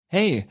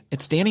Hey,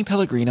 it's Danny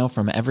Pellegrino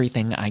from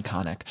Everything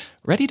Iconic.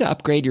 Ready to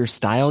upgrade your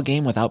style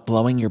game without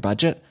blowing your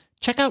budget?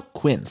 Check out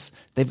Quince.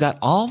 They've got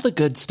all the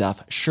good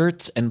stuff,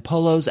 shirts and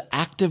polos,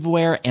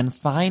 activewear, and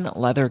fine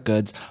leather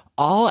goods,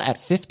 all at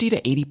 50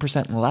 to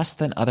 80% less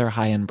than other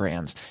high-end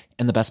brands.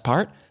 And the best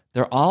part?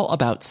 They're all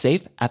about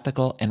safe,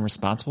 ethical, and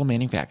responsible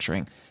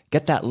manufacturing.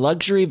 Get that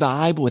luxury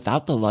vibe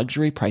without the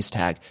luxury price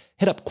tag.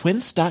 Hit up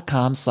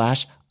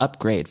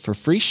quince.com/upgrade for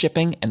free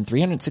shipping and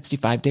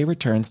 365-day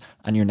returns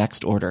on your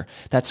next order.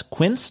 That's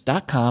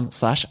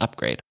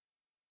quince.com/upgrade.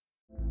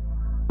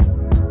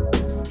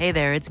 Hey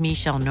there, it's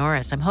Michelle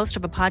Norris. I'm host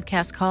of a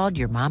podcast called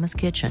Your Mama's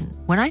Kitchen.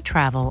 When I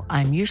travel,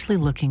 I'm usually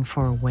looking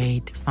for a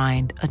way to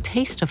find a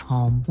taste of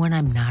home when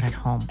I'm not at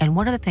home. And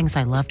one of the things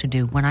I love to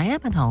do when I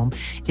am at home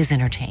is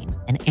entertain.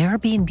 And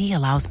Airbnb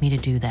allows me to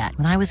do that.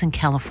 When I was in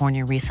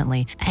California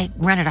recently, I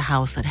rented a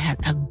house that had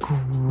a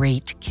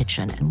great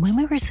kitchen. And when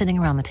we were sitting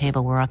around the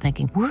table, we're all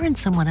thinking, we're in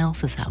someone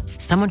else's house.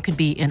 Someone could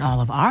be in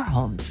all of our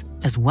homes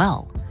as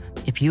well.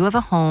 If you have a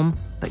home,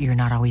 but you're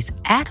not always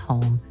at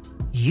home,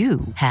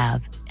 you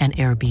have an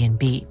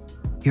Airbnb.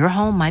 Your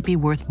home might be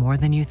worth more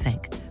than you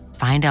think.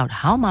 Find out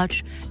how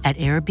much at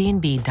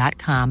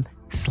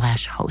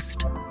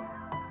airbnb.com/host. Which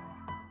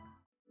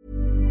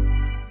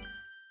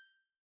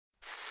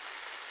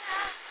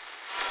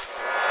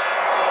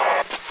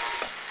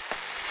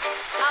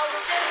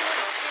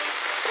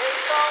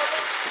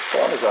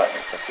one is that?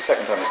 That's the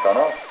second time it's gone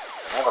off.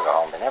 They never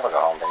go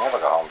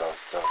home, those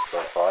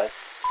boys.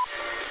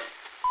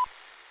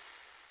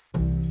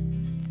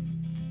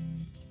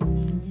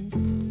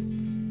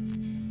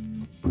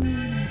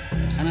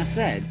 And I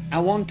said, I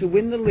want to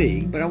win the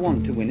league, but I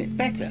want to win it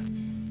better.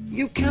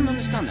 You can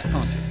understand that,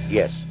 can't you?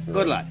 Yes.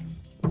 Good lad.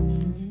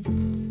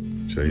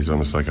 So he's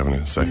almost like having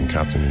a second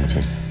captain in the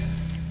team.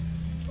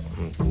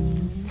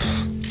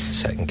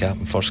 Second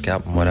captain, first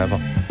captain, whatever.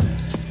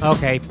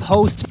 Okay,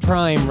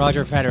 post-prime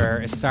Roger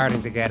Federer is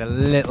starting to get a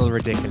little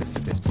ridiculous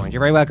at this point.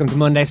 You're very welcome to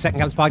Monday's Second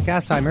Caps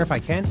podcast. I'm Murph,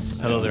 Ken.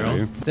 Hello there,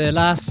 all. The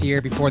last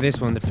year before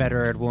this one that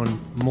Federer had won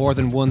more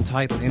than one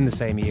title in the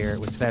same year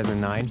was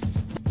 2009.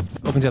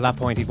 Up until that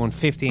point, he'd won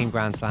 15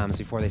 Grand Slams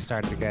before they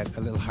started to get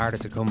a little harder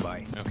to come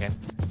by. Okay.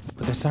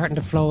 But they're starting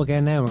to flow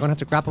again now. We're going to have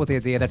to grapple with the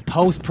idea that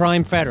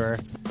post-prime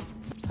Federer,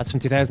 that's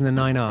from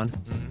 2009 on,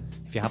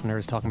 if you haven't heard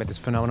us talking about this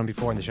phenomenon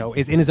before in the show,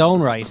 is in his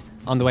own right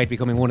on the way to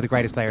becoming one of the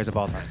greatest players of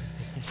all time.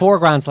 4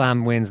 Grand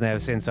Slam wins now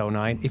since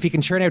 2009. If he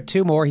can churn out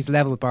 2 more, he's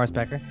level with Boris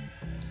Becker.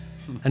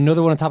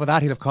 Another one on top of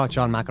that, he'll have caught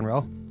John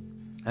McEnroe.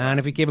 And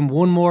if we give him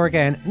 1 more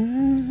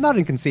again, not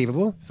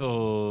inconceivable.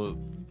 So,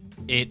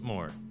 8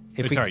 more.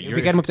 If we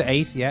get him up to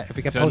 8, yeah. If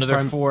we get so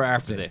another 4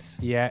 after this.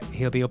 Yeah,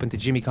 he'll be up into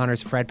Jimmy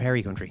Connor's Fred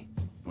Perry country.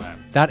 Wow.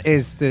 That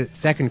is the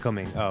second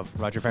coming of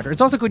Roger Federer.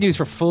 It's also good news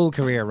for full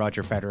career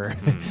Roger Federer,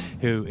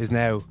 who is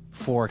now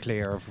 4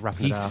 clear of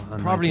Rafa Nadal.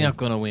 He's probably not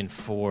going to win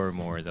 4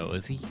 more, though,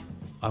 is he?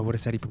 I would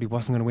have said he probably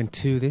wasn't going to win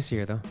 2 this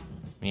year, though.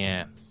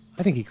 Yeah.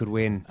 I think he could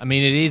win. I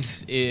mean, it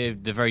is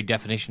the very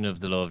definition of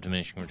the law of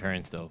diminishing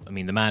returns, though. I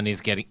mean, the man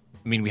is getting...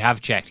 I mean, we have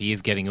checked. He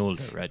is getting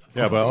older, right?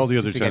 Yeah, but all the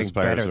other tennis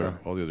better,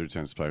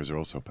 players are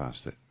also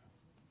past it.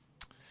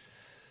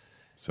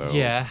 So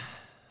yeah,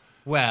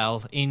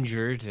 well,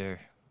 injured or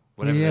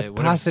whatever.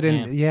 Pass it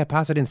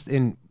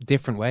in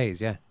different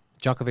ways. Yeah,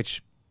 Djokovic,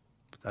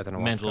 I don't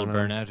know, mental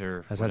burnout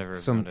or has whatever.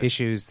 Had some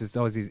issues. There's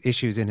always these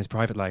issues in his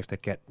private life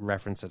that get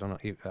referenced. I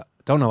don't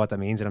know what that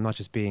means, and I'm not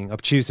just being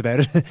obtuse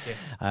about it. Yeah.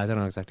 I don't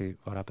know exactly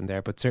what happened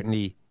there, but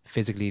certainly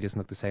physically he doesn't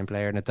look the same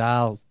player.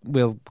 Nadal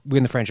will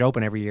win the French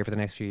Open every year for the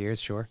next few years,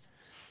 sure,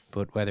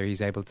 but whether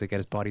he's able to get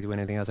his body to win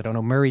anything else, I don't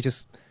know. Murray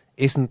just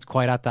isn't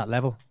quite at that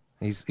level.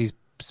 He's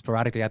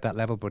sporadically at that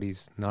level, but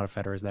he's not at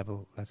Federer's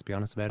level, let's be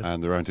honest about it.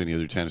 And there aren't any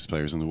other tennis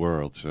players in the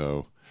world,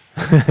 so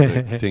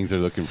things are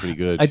looking pretty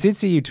good. I did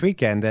see you tweet,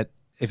 Ken, that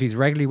if he's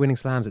regularly winning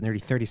slams at nearly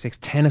 36,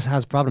 tennis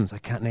has problems. I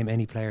can't name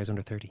any players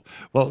under 30.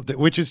 Well,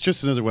 which is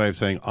just another way of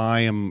saying I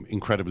am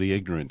incredibly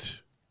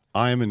ignorant.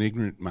 I am an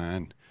ignorant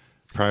man,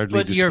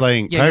 proudly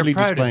displaying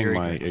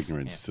my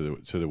ignorance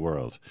to the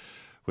world,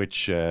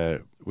 which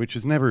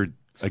is never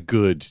a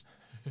good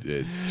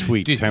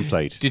tweet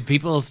template. Did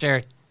people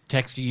start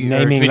texting you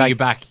naming or tweeting like you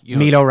back?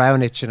 Milo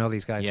Raonic and all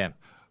these guys. Yeah.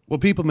 Well,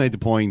 people made the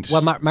point.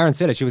 Well, Marin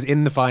Cilic, who was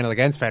in the final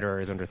against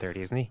Federer, is under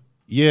 30, isn't he?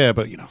 Yeah,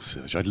 but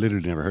Cilic, I'd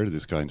literally never heard of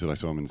this guy until I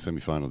saw him in the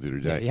semi-final the other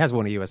day. Yeah, he has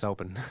won a US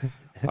Open.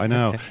 I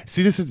know.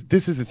 See, this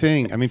is the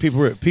thing. I mean,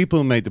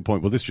 people made the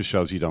point. Well, this just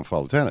shows you don't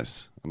follow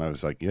tennis, and I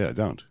was like, yeah, I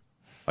don't.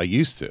 I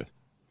used to,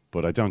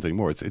 but I don't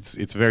anymore. It's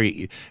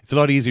a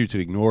lot easier to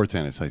ignore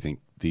tennis, I think,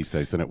 these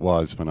days than it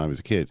was when I was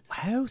a kid.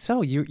 How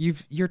so?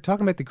 You're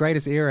talking about the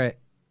greatest era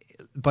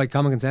by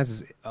common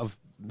consensus of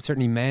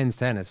certainly men's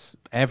tennis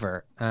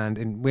ever, and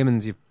in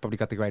women's you've probably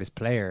got the greatest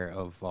player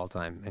of all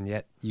time, and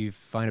yet you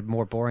find it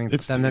more boring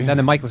than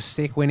the Michael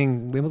Stick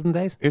winning Wimbledon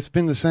days. It's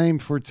been the same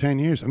for 10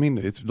 years. I mean,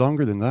 it's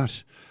longer than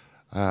that.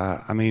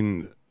 I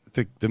mean,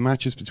 the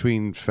matches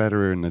between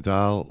Federer and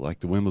Nadal,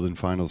 like the Wimbledon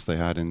finals they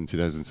had in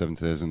 2007,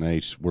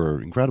 2008,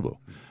 were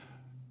incredible.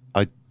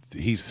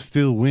 He's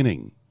still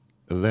winning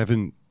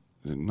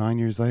 9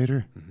 years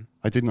later.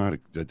 I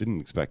didn't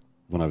expect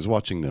when I was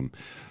watching them,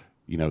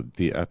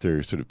 at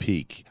their sort of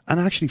peak. And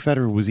actually,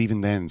 Federer was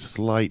even then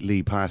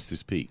slightly past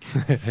his peak.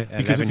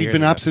 Because if he'd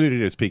been absolutely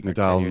at his peak,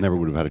 Nadal never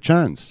would have had a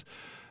chance.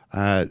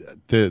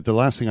 The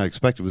last thing I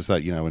expected was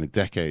that, in a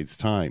decade's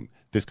time,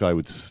 this guy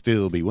would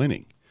still be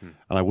winning. And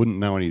I wouldn't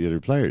know any of the other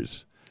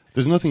players.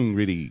 There's nothing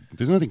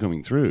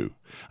coming through.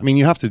 I mean,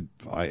 you have to,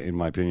 in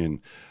my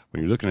opinion,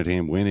 when you're looking at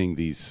him winning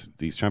these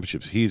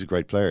championships, he's a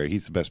great player.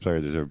 He's the best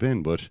player there's ever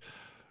been, but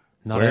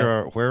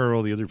where are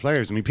all the other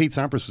players? I mean, Pete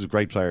Sampras was a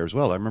great player as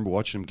well. I remember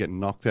watching him getting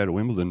knocked out of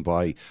Wimbledon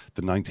by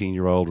the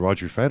 19-year-old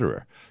Roger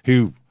Federer,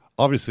 who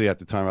obviously at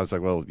the time I was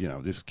like, well,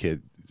 this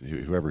kid,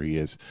 whoever he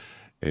is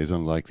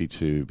unlikely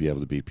to be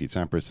able to beat Pete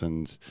Sampras.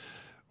 And,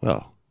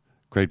 well,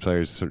 great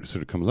players sort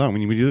of come along. I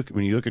mean, when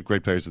you look at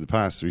great players of the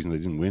past, the reason they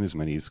didn't win as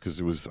many is because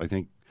there was, I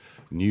think,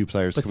 new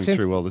players coming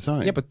through all the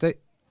time. Yeah, but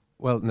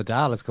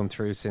Nadal has come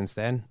through since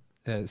then,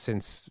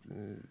 since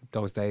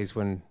those days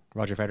when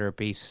Roger Federer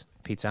beat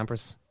Pete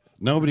Sampras.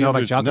 Novak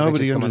Djokovic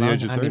has come along,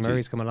 Andy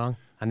Murray's come along,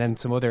 and then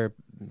some other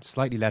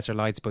slightly lesser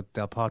lights, but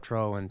Del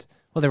Potro and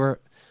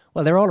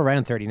they're all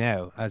around 30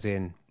 now, as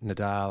in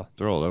Nadal.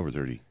 They're all over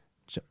 30.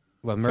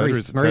 Well,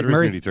 Federer's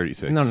nearly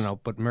 36. No,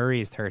 but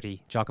Murray is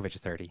 30, Djokovic is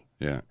 30.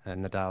 Yeah.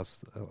 And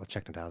Nadal's, I'll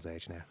check Nadal's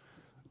age now.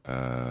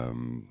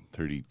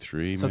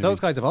 33. So maybe. Those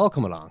guys have all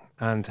come along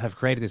and have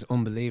created this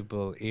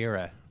unbelievable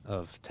era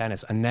of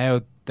tennis, and now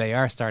they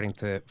are starting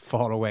to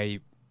fall away.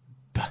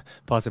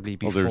 Possibly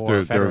before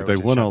Federer.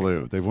 They've won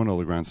all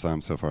the Grand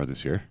Slams so far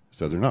this year,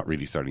 so they're not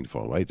really starting to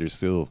fall away. They're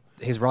still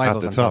his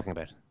rivals. I'm talking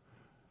about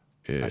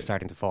are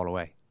starting to fall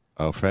away.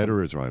 Oh,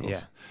 Federer's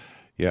rivals.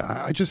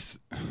 Yeah.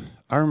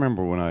 I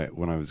remember when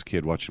I was a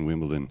kid watching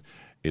Wimbledon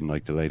in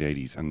like the late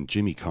 80s, and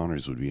Jimmy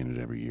Connors would be in it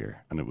every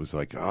year, and it was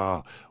like,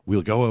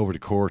 we'll go over to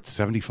court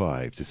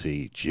 75 to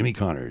see Jimmy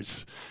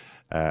Connors,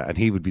 and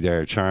he would be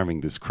there charming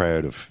this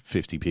crowd of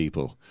 50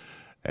 people,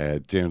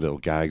 doing little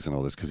gags and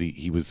all this, because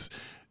he was.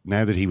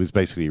 Now that he was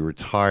basically a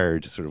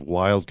retired sort of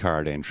wild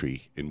card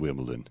entry in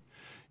Wimbledon,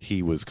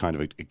 he was kind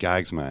of a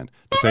gags man.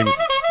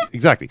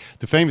 The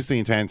famously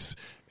intense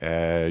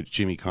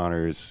Jimmy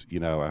Connors,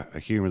 a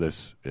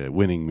humorless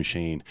winning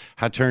machine,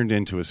 had turned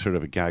into a sort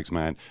of a gags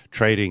man,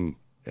 trading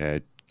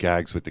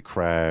gags with the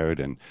crowd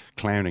and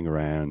clowning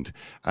around,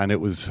 and it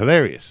was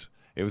hilarious.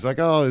 It was like,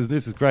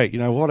 this is great.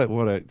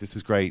 This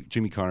is great.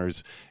 Jimmy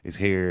Connors is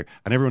here,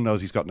 and everyone knows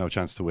he's got no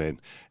chance to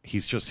win.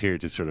 He's just here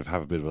to sort of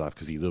have a bit of a laugh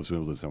because he loves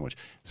Wimbledon so much.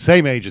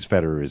 Same age as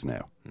Federer is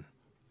now.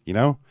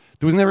 There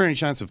was never any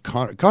chance of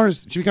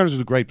Connors. Jimmy Connors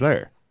was a great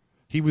player.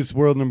 He was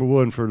world number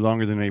one for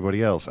longer than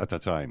anybody else at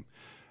that time,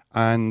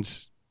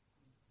 and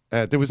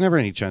there was never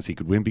any chance he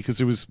could win because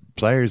there was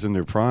players in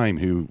their prime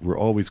who were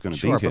always going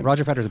to beat him. Sure, but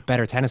Roger Federer is a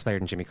better tennis player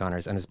than Jimmy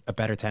Connors, and is a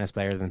better tennis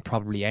player than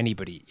probably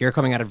anybody. You're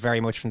coming at it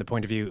very much from the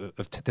point of view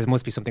of there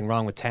must be something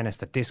wrong with tennis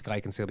that this guy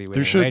can still be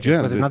winning majors.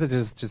 Because it's not that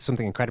there's just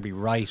something incredibly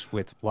right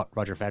with what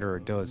Roger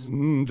Federer does.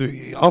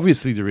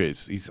 Obviously there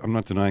is. I'm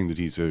not denying that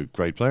he's a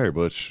great player,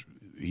 but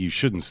he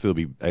shouldn't still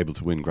be able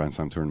to win Grand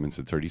Slam tournaments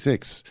at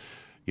 36.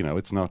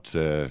 It's not...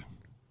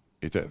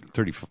 It's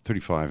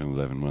 35 in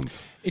 11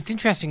 months. It's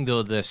interesting,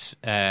 though,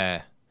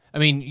 that...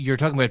 you're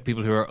talking about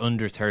people who are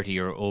under 30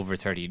 or over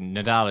 30.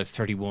 Nadal is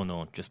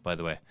 31, just by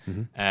the way.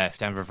 Mm-hmm.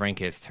 Stan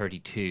Wawrinka is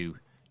 32.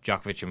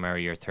 Djokovic and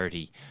Murray are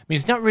 30.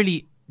 It's not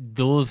really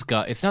those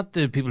guys. It's not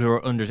the people who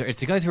are under 30. It's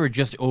the guys who are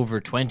just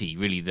over 20,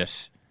 really,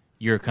 that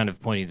you're kind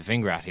of pointing the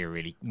finger at here,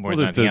 really, more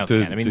than anything else.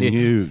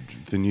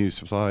 The new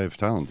supply of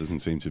talent doesn't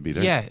seem to be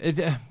there.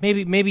 Yeah,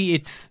 maybe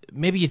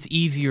it's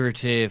easier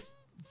to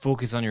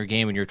focus on your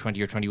game when you're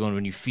 20 or 21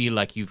 when you feel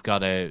like you've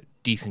got a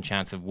decent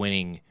chance of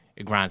winning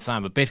a Grand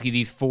Slam. But basically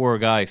these four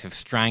guys have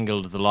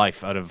strangled the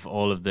life out of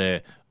all of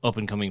the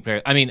up-and-coming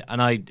players. And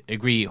I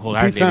agree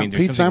wholeheartedly.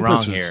 There's something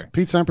wrong here.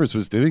 Pete Sampras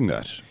was doing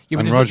that.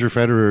 And Roger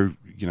Federer,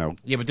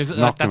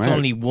 but that's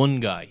only one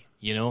guy,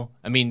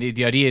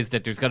 The idea is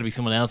that there's got to be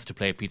someone else to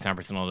play Pete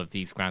Sampras in all of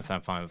these Grand Slam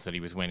finals that he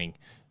was winning,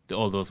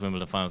 all those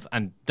Wimbledon finals.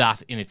 And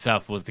that in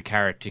itself was the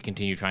carrot to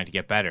continue trying to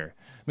get better.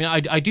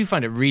 I do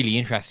find it really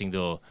interesting,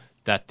 though,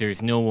 that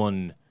there's no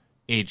one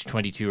aged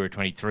 22 or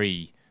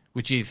 23,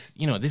 which is,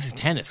 this is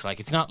tennis. Like,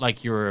 it's not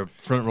like you're a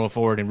front row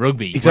forward in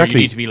rugby. Exactly. Where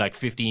you need to be like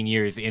 15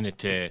 years in it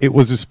to... It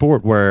was a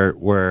sport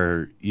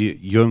where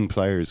young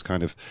players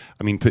kind of...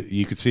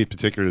 you could see it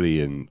particularly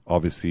in,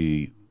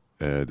 obviously,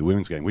 the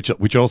women's game,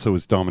 which also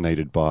was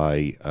dominated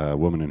by a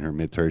woman in her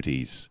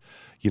mid-30s,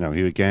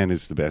 who, again,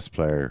 is the best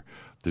player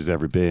there's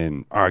ever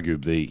been.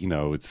 Arguably,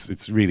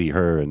 it's really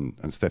her and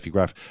Steffi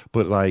Graf.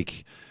 But,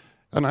 like...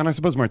 And I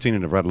suppose Martina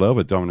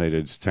Navratilova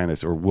dominated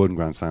tennis or won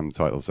Grand Slam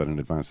titles at an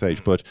advanced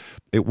stage, but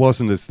it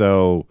wasn't as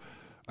though.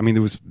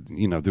 There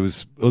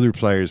was other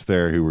players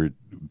there who were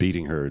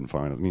beating her in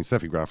finals.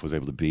 Steffi Graf was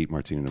able to beat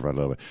Martina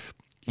Navratilova.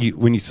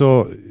 When you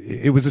saw,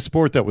 it was a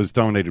sport that was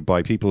dominated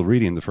by people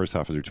really in the first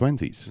half of their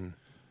 20s.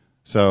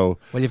 So,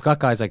 well, you've got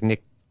guys like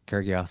Nick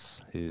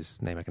Kyrgios, whose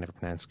name I can never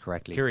pronounce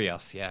correctly.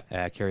 Kyrgios, yeah,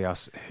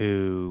 Kyrgios,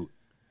 who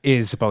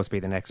is supposed to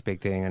be the next big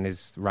thing and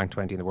is ranked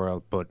 20 in the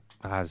world, but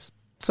has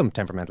some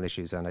temperamental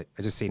issues, and I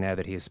just see now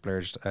that he has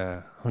splurged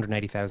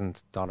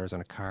 $180,000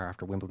 on a car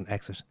after Wimbledon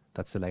exit.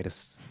 That's the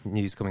latest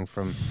news coming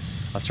from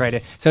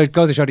Australia. So it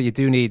goes to show that you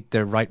do need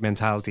the right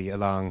mentality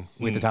along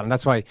with the talent.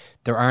 That's why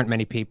there aren't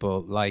many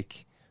people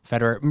like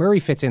Federer. Murray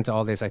fits into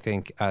all this, I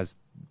think, as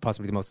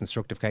possibly the most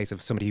instructive case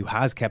of somebody who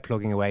has kept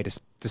plugging away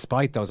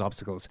despite those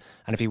obstacles.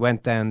 And if he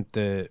went down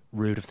the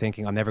route of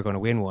thinking, I'm never going to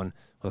win one,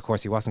 well, of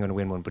course, he wasn't going to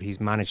win one, but he's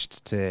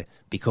managed to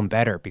become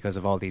better because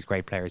of all these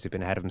great players who've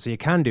been ahead of him. So you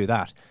can do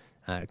that.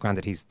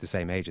 Granted, he's the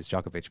same age as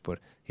Djokovic, but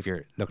if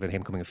you're looking at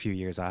him coming a few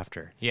years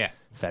after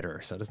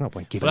Federer, so there's no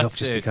point giving up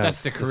just because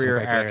that's the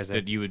career arc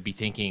that you would be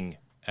thinking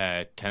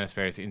tennis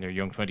players in their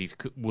young 20s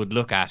would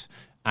look at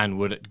and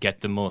would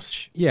get the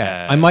most.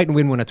 I mightn't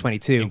win one at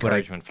 22, but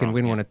I can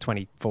win one at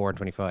 24 and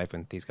 25,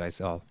 and these guys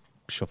all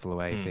shuffle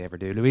away if they ever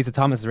do. Louisa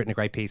Thomas has written a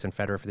great piece on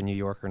Federer for the New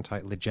Yorker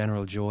entitled "The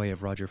General Joy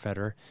of Roger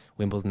Federer,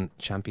 Wimbledon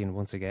Champion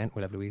Once Again."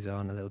 We'll have Louisa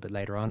on a little bit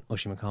later on.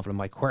 Oisin McConville and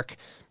Mike Quirk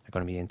are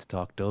going to be in to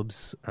talk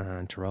dubs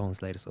and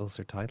Tyrone's latest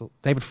Ulster title.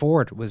 David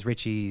Ford was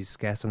Richie's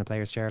guest on the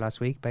Players' Chair last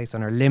week. Based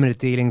on our limited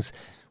dealings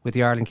with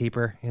the Ireland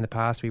keeper in the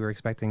past, we were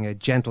expecting a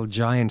gentle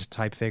giant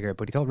type figure,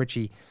 but he told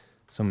Richie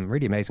some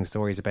really amazing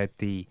stories about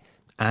the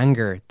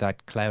anger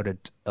that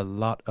clouded a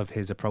lot of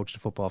his approach to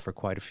football for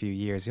quite a few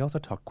years. He also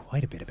talked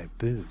quite a bit about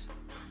booze.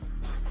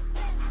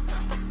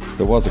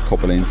 There was a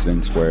couple of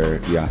incidents where,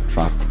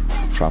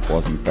 Trapp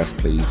wasn't best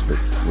pleased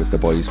with the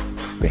boys'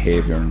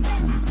 behaviour and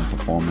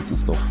performance and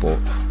stuff. But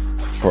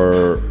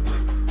for,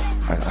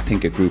 I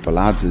think, a group of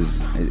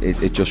lads,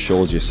 it just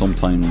shows you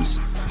sometimes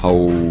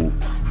how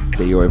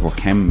they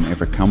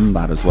overcome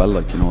that as well.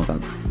 Like,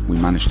 that we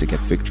managed to get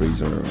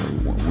victories or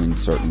win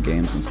certain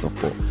games and stuff.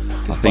 But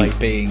despite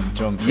being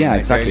drunk. Yeah,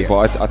 exactly.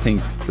 But I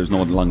think there's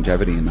no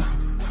longevity in that.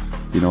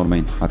 You know what I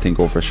mean? I think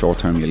over a short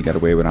term you'll get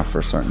away with that for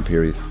a certain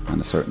period and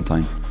a certain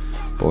time.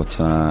 But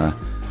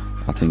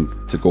I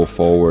think to go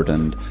forward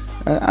and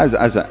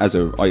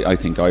I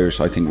think Irish,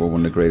 I think we're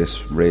one of the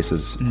greatest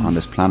races on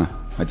this planet.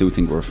 I do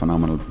think we're a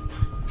phenomenal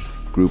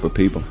group of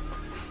people,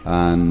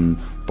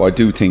 but I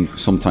do think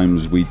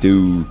sometimes we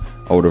do,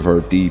 out of our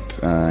deep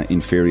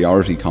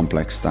inferiority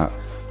complex, that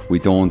we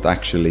don't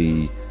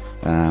actually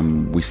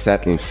we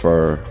settle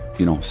for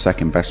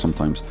second best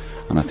sometimes.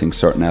 And I think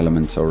certain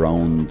elements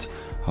around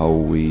how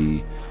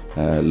we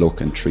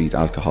look and treat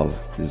alcohol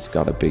has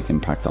got a big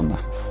impact on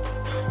that.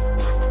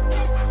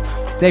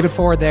 David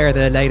Ford there,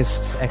 the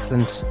latest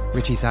excellent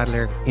Richie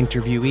Sadler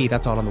interviewee.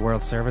 That's all on the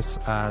World Service,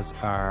 as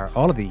are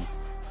all of the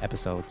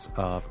episodes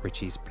of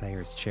Richie's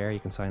Players' Chair. You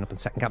can sign up on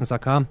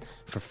secondcaptains.com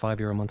for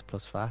 €5 a month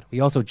plus VAT.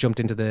 We also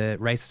jumped into the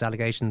racist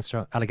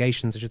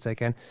allegations, I should say,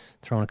 Ken,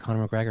 thrown at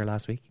Conor McGregor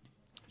last week.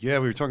 Yeah,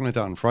 we were talking about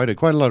that on Friday.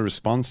 Quite a lot of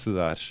response to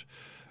that.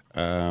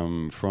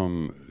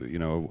 From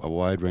a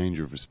wide range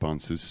of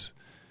responses.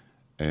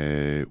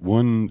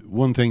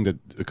 One thing that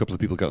a couple of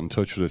people got in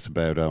touch with us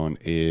about, Owen,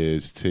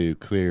 is to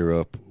clear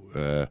up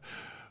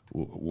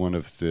one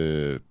of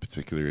the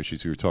particular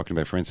issues we were talking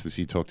about. For instance,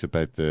 he talked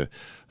about the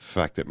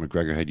fact that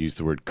McGregor had used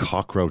the word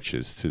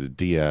cockroaches to the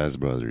Diaz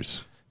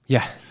brothers.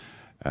 Yeah,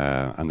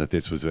 and that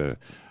this was a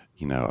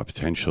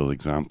potential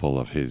example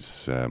of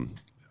his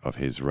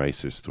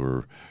racist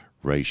or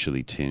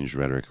racially tinged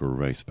rhetoric or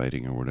race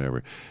baiting or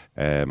whatever.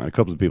 And a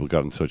couple of people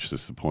got in touch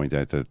just to point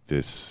out that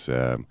this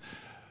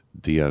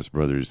Diaz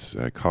brothers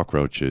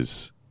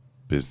cockroaches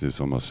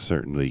business almost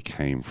certainly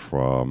came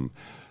from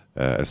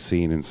a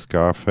scene in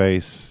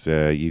Scarface.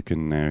 You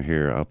can now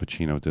hear Al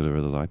Pacino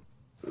deliver the line.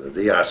 The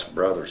Diaz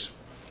brothers.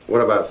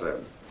 What about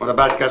them? What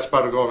about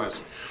Gaspar Gomez?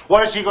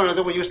 What is he going to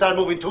do when you start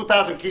moving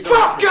 2,000 kids?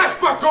 Fuck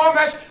Gaspar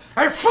Gomez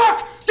and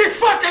fuck the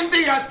fucking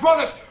Diaz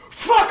brothers.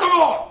 Fuck them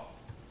all.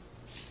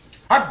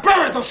 I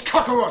buried those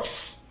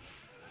cockroaches.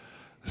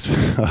 So,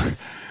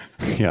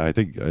 yeah, I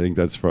think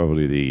that's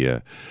probably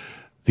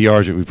the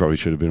argument we probably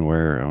should have been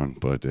aware on,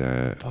 but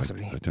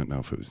possibly. I don't know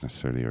if it was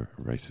necessarily a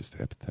racist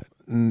epithet.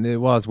 It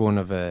was one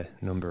of a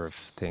number of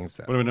things.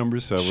 What are the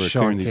numbers? So we're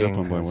clearing these up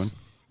one by one.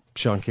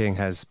 Sean King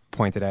has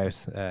pointed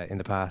out in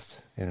the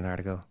past in an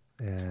article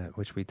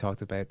which we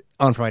talked about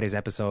on Friday's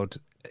episode,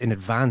 in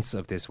advance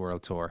of this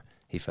world tour,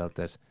 he felt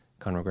that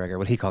Conor McGregor,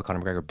 well, he called Conor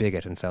McGregor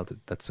bigot and felt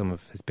that some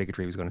of his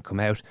bigotry was going to come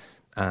out.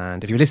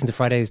 And if you listen to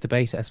Friday's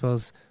debate, I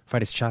suppose,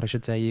 Friday's chat, I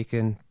should say, you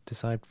can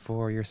decide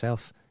for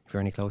yourself if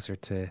you're any closer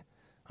to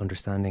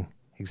understanding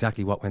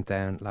exactly what went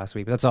down last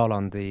week. But that's all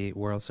on the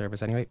World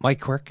Service anyway. Mike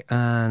Quirk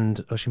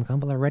and Oisin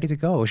McConville are ready to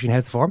go. Oisin,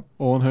 how's the form?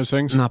 Owen, how's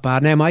things? Not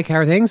bad now. Mike, how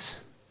are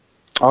things?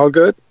 All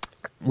good.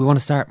 We want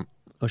to start,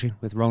 Oisin,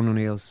 with Ronan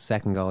O'Neill's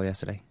second goal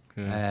yesterday.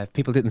 If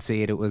people didn't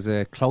see it, it was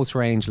a close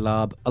range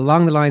lob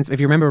along the lines.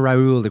 If you remember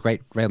Raul, the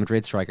great Real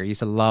Madrid striker, he used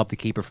to lob the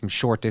keeper from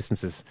short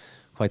distances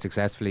quite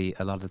successfully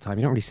a lot of the time.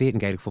 You don't really see it in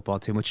Gaelic football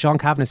too much. Sean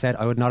Kavanagh said,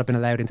 I would not have been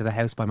allowed into the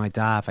house by my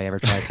dad if I ever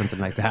tried something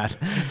like that.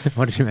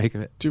 What did you make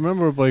of it? Do you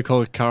remember a boy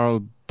called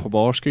Karol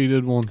Poborski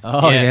did one?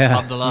 Oh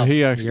yeah.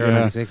 He actually, Euro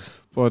 96.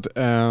 But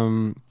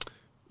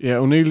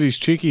O'Neill's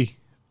cheeky,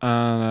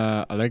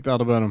 and I like that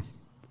about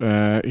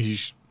him.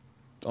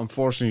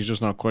 Unfortunately he's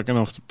just not quick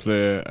enough to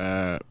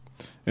play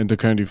into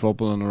county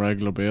football on a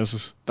regular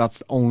basis. That's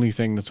the only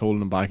thing that's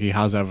holding him back. He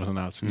has everything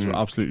else. He's an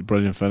absolutely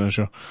brilliant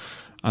finisher,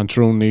 and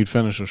Tyrone need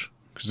finishers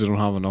because they don't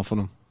have enough of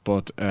them.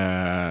 But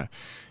yeah,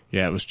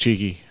 it was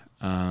cheeky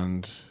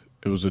and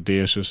it was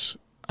audacious,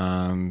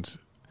 and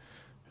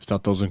if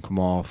that doesn't come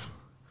off,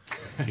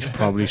 he's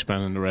probably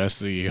spending the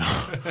rest of the year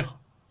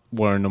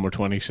wearing number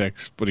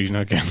 26, but he's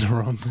not getting the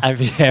run.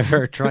 Have you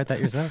ever tried that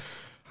yourself?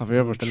 Have you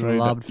ever tried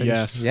that?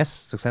 Yes. Yes,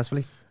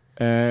 successfully.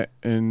 In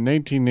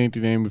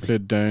 1999 we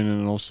played down in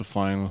an Ulster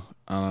final,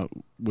 and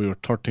we were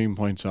 13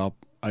 points up.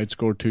 I'd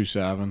scored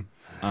 2-7,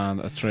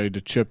 and I tried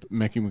to chip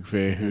Mickey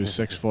McVeigh, who was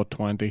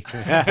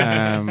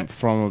 6'20",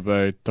 from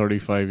about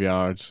 35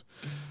 yards.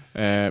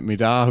 My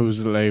dad, who was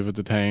alive at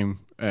the time,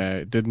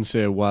 didn't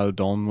say well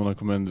done when I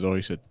come in the door.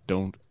 He said,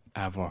 "Don't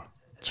ever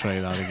try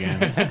that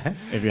again."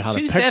 If you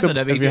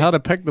had to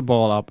pick the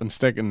ball up and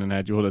stick it in the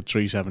net, you would have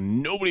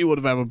 3-7. Nobody would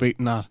have ever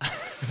beaten that.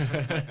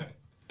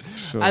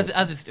 So.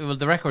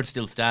 The record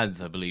still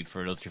stands, I believe,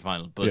 for an Ulster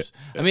final. But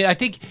I mean, I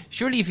think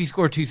surely if you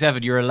score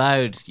 2-7, you're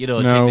allowed, take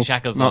the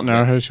shackles off. Not in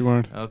our house, you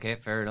weren't. Okay,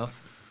 fair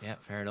enough. Yeah,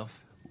 fair enough.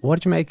 What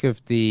did you make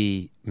of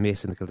the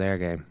miss in the Kildare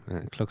game?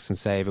 Cluxton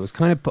save. It was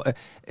kind of.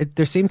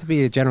 There seemed to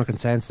be a general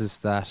consensus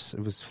that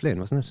it was Flynn,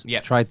 wasn't it? Yeah.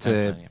 Tried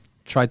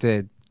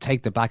to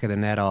take the back of the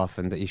net off,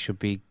 and that you should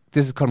be.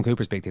 This is Colin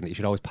Cooper's big thing, that you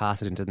should always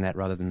pass it into the net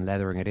rather than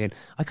leathering it in.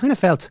 I kind of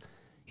felt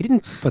he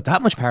didn't put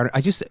that much power in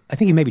it. I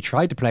think he maybe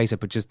tried to place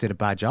it, but just did a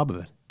bad job of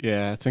it.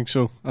 Yeah, I think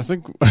so. I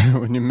think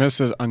when you miss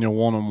it and you're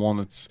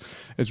 1-on-1,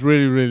 it's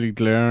really, really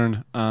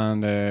glaring,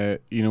 and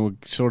it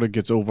sort of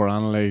gets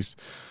overanalyzed.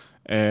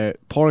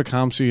 Pádraig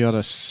Hampsey had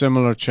a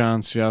similar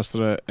chance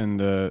yesterday in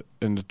the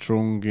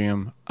Tyrone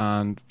game,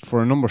 and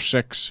for a number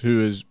 6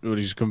 he's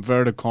a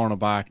converted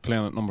cornerback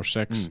playing at number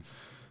 6,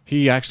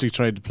 he actually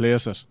tried to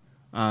place it,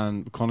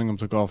 and Cunningham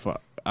took off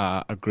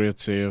a great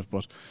save.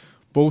 But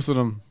both of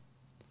them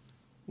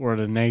were at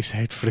a nice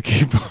height for the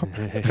keeper.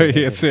 I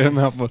hate saying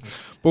that, but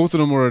both of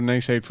them were a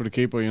nice height for the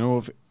keeper.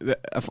 If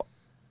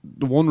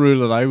the one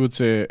rule that I would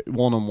say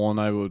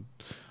 1-on-1,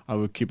 I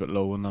would keep it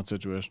low in that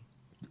situation.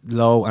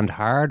 Low and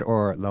hard,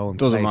 or low and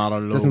doesn't place?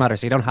 matter. Low. Doesn't matter.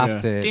 So you don't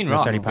have to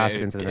necessarily pass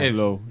it into the net.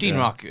 Low. Dean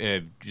Rock,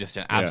 just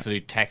an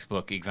absolute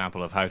textbook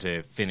example of how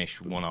to finish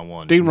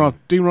 1-on-1.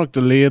 Dean Rock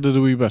delayed it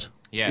a wee bit.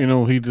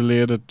 Yeah. He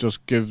delayed it,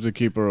 just give the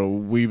keeper a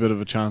wee bit of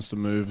a chance to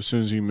move. As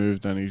soon as he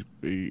moved, then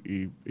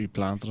he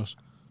planted it.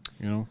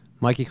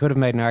 Mike, you could have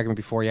made an argument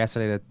before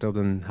yesterday that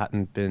Dublin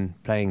hadn't been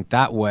playing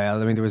that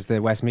well. I mean, there was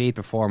the Westmeath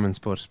performance,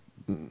 but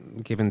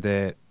given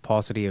the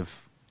paucity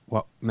of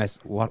what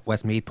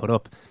Westmeath put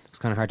up, it's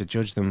kind of hard to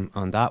judge them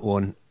on that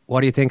one.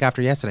 What do you think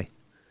after yesterday?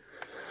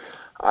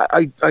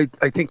 I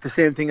think the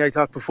same thing I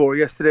thought before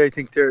yesterday. I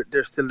think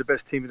they're still the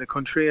best team in the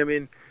country. I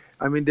mean,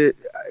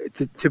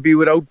 to be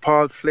without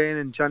Paul Flynn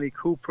and Johnny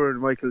Cooper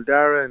and Michael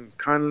Dara and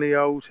Connolly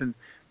out, and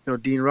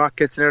Dean Rock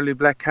gets an early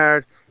black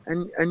card,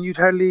 and you'd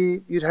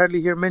hardly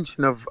hear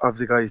mention of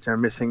the guys they're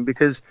missing,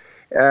 because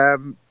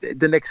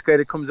the next guy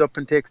that comes up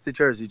and takes the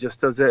jersey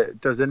just does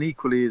an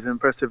equally as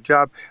impressive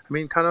job. I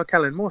mean, Conor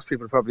Callan, most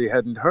people probably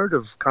hadn't heard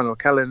of Conor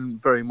Callan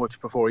very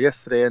much before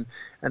yesterday,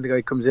 and the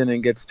guy comes in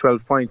and gets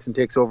 12 points and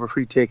takes over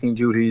free taking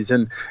duties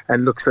and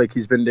looks like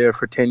he's been there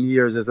for 10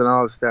 years as an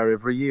all-star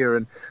every year,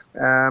 and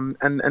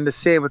the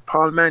same with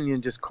Paul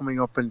Mannion, just coming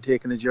up and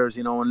taking a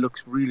jersey now and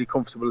looks really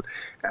comfortable.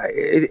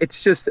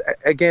 It's just,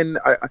 again,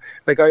 I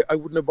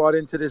wouldn't have bought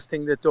into this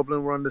thing that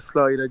Dublin were on the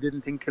slide. I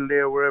didn't think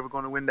Kildare were ever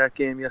going to win that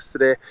game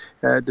yesterday,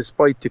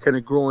 despite the kind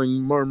of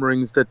growing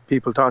murmurings that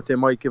people thought they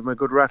might give them a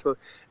good rattle.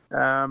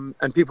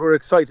 And people were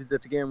excited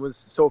that the game was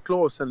so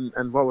close,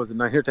 and what was it,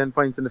 9 or 10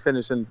 points in the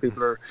finish, and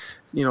people are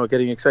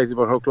getting excited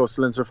about how close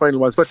the Leinster final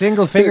was. But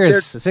single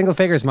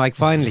figures, Mike,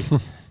 finally.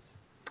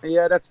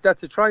 Yeah,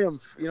 that's a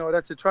triumph.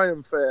 That's a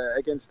triumph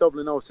against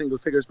Dublin now, single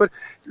figures. But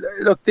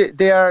look,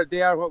 they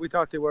are what we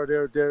thought they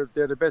were.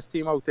 They're the best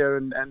team out there,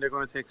 and they're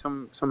going to take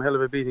some hell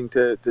of a beating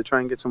to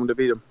try and get someone to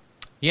beat them.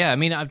 Yeah, I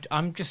mean,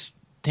 I'm just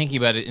thinking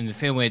about it in the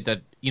same way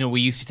that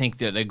we used to think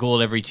that a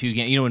goal every 2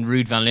 games. When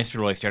Ruud van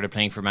Nistelrooy started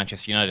playing for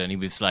Manchester United, and he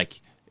was like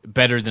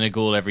better than a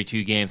goal every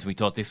 2 games, and we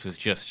thought this was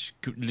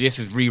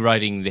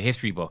rewriting the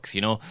history books,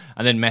 and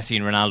then Messi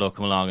and Ronaldo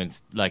come along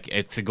and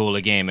it's a goal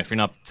a game. If you're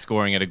not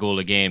scoring at a goal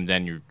a game,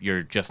 then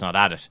you're just not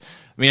at it.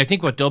 I mean, I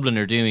think what Dublin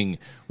are doing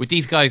with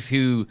these guys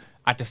who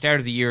at the start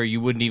of the year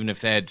you wouldn't even have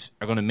said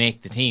are going to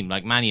make the team,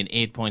 like Mannion,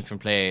 8 points from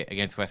play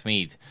against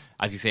Westmeath,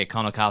 as you say,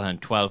 Conor Callahan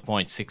 12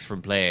 points, 6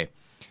 from play.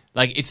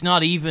 Like, it's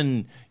not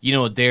even,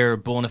 their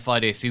bona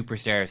fide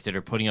superstars that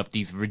are putting up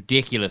these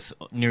ridiculous,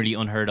 nearly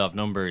unheard of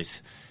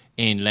numbers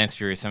in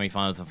Leinster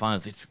semi-finals and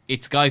finals.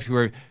 It's guys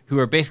who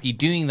are basically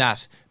doing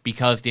that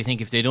because they think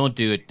if they don't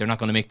do it, they're not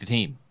going to make the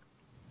team.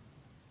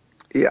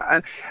 Yeah,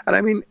 and I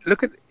mean,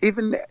 look at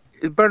even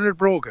Bernard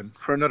Brogan,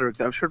 for another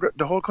example. I'm sure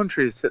the whole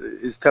country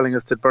is telling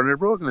us that Bernard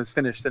Brogan is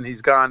finished and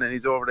he's gone and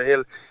he's over the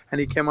hill. And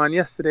he came on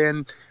yesterday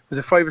and was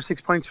it 5 or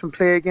 6 points from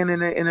play again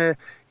in a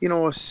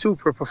a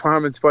super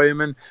performance by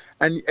him.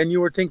 And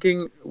you were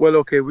thinking, well,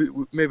 okay,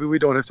 maybe we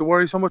don't have to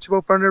worry so much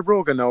about Bernard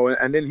Brogan now.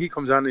 And then he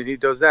comes on and he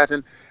does that.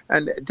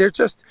 And they're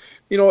just,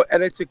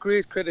 and it's a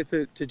great credit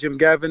to Jim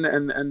Gavin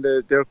and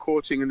their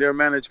coaching and their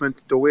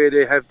management, the way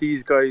they have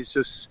these guys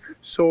just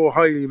so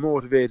highly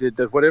motivated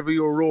that whatever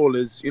your role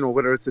is,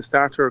 whether it's a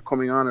starter or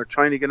coming on or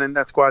trying to get in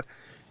that squad,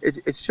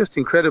 it's just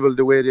incredible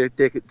the way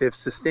they've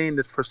sustained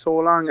it for so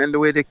long and the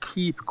way they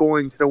keep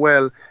going to the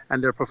well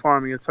and they're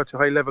performing at such a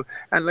high level.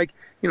 And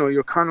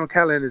your Conor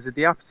Callahan is at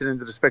the opposite end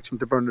of the spectrum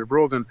to Bernard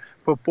Brogan,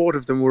 but both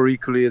of them were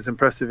equally as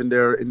impressive in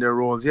their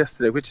roles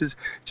yesterday, which is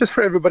just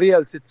for everybody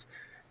else. It's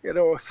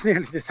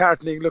nearly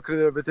disheartening looking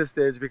at them at this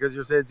stage because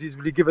you're saying, geez,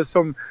 will you give us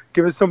some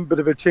bit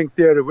of a chink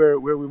there where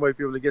we might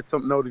be able to get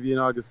something out of you in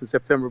August and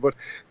September, but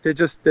they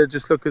just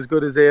look as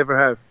good as they ever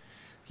have.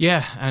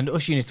 Yeah, and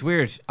Oisín, it's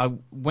weird. I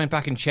went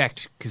back and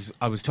checked because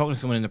I was talking to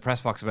someone in the press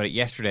box about it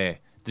yesterday.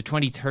 The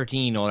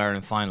 2013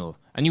 All-Ireland final,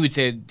 and you would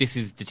say this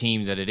is the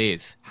team that it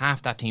is.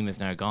 Half that team is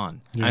now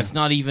gone. Yeah. And it's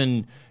not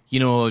even, 2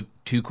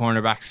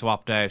 cornerbacks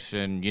swapped out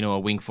and, a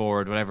wing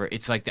forward, whatever.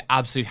 It's like the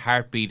absolute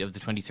heartbeat of the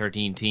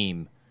 2013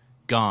 team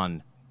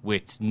gone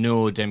with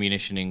no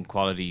diminution in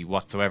quality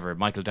whatsoever.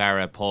 Michael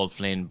Dara, Paul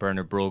Flynn,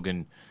 Bernard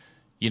Brogan,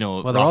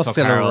 well, they're all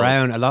still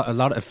around.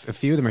 A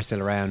few of them are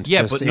still around.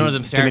 Yeah, but none of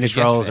them started diminished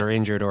roles or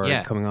injured or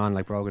coming on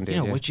like Brogan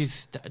did. Which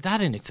is that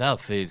in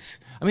itself is.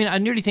 I mean, I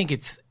nearly think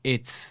it's.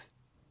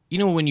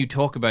 When you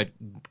talk about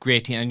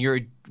great team,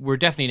 and we're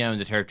definitely now in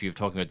the territory of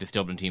talking about this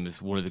Dublin team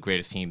as one of the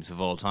greatest teams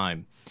of all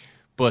time.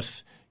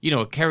 But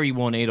Kerry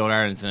won 8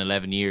 All-Irelands in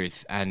 11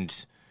 years,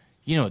 and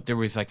there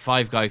was like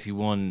 5 guys who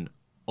won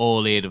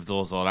all 8 of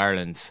those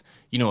All-Irelands.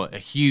 A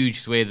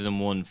huge swathe of them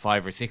won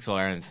 5 or 6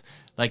 All-Irelands.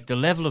 Like the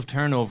level of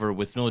turnover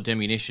with no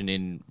diminution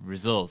in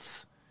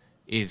results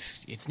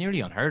it's nearly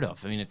unheard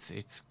of. I mean,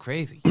 it's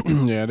crazy.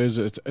 Yeah, it is.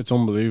 It's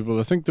unbelievable.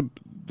 I think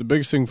the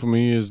biggest thing for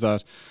me is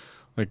that,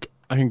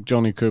 I think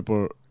Johnny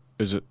Cooper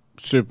is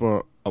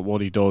super at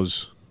what he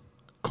does.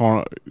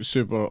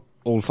 Super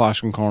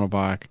old-fashioned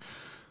cornerback.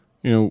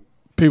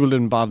 People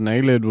didn't bat an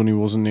eyelid when he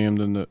wasn't named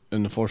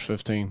in the first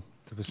 15.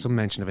 There was some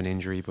mention of an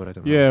injury, but I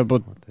don't know. Yeah,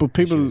 but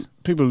people,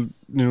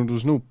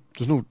 there's no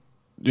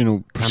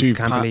perceived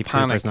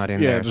panic. Not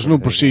in there. There's no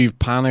perceived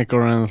panic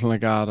or anything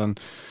like that. And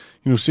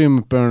same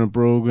with Bernard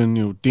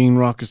Brogan. Dean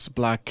Rocket's the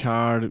black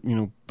card.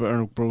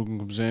 Bernard Brogan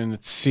comes in.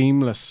 It's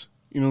seamless.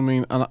 You know what I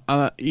mean?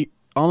 And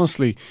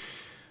honestly,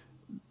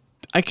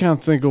 I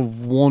can't think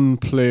of one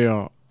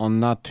player on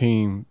that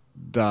team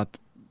that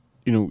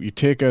you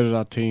take out of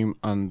that team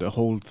and the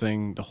whole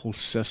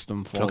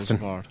system falls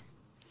apart.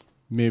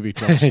 Maybe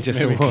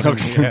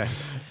Cluxton.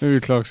 Maybe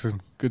Cluxton.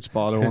 Good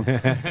spot, Owen.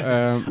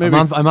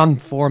 I'm on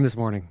form this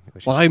morning.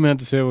 What I meant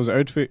to say was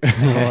outfit.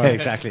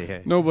 Exactly. Yeah.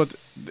 No, but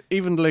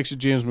even the likes of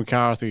James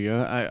McCarthy,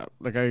 I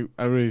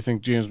really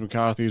think James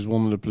McCarthy is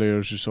one of the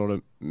players who sort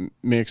of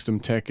makes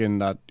them tick in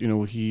that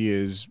he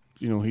is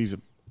he's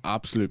an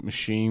absolute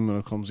machine when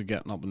it comes to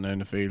getting up and down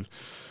the field.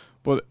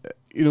 But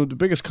the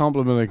biggest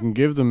compliment I can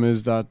give them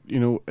is that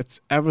it's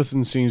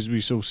everything seems to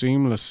be so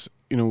seamless.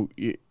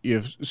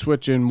 You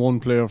switch in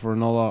one player for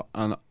another,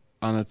 and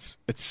it's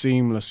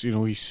seamless.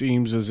 He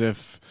seems as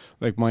if,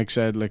 like Mike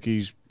said, like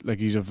he's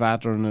a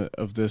veteran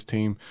of this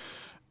team.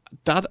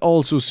 That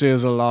also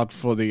says a lot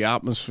for the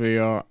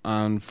atmosphere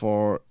and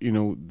for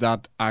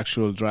that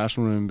actual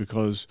dressing room,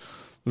 because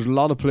there's a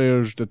lot of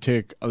players that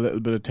take a little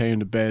bit of time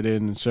to bed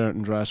in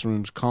certain dressing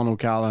rooms. Conor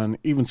Callahan,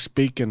 even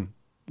speaking,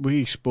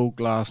 we spoke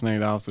last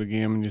night after the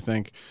game, and you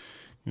think,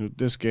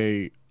 this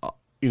guy.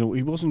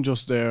 He wasn't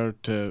just there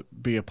to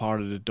be a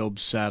part of the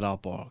Dubs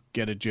setup or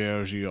get a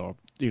jersey or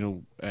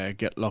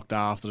get looked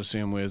after the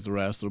same way as the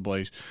rest of the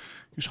boys.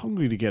 He was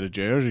hungry to get a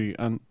jersey,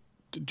 and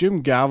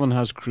Jim Gavin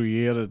has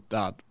created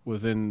that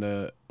within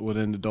the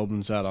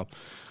Dublin setup.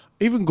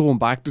 Even going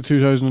back to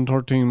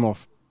 2013,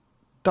 Muff,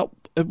 that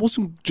it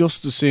wasn't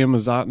just the same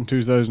as that in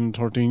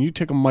 2013. You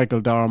take a Michael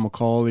Dara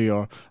McCauley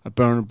or a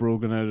Bernard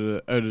Brogan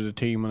out of the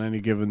team on any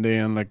given day,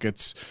 and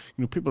it's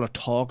people are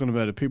talking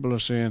about it. People are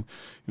saying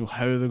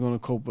how are they going to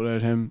cope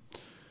without him.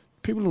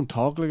 People don't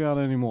talk like that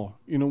anymore.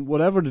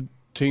 Whatever the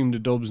team the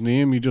Dubs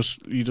name, you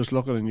just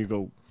look at it and you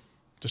go,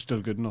 they're still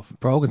good enough.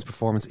 Brogan's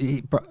performance,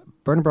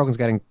 Bernard Brogan's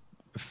getting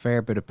a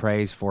fair bit of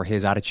praise for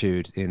his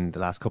attitude in the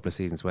last couple of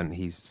seasons when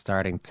he's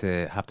starting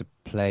to have to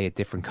play a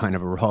different kind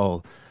of a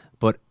role.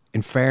 But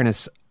in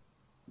fairness,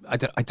 I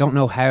don't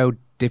know how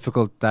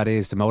difficult that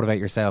is to motivate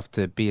yourself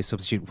to be a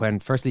substitute when,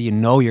 firstly, you're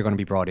going to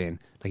be brought in.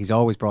 Like, he's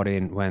always brought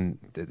in when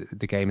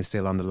the game is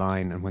still on the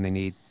line and when they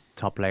need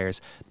top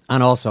players.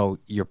 And also,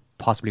 you're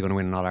possibly going to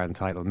win an All-Ireland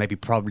title,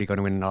 probably going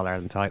to win an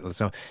All-Ireland title.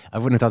 So I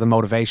wouldn't have thought the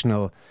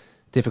motivational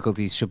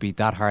difficulties should be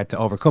that hard to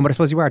overcome. But I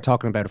suppose you are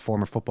talking about a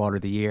former Footballer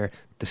of the Year,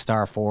 the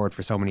star forward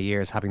for so many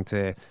years, having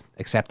to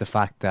accept the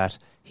fact that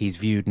he's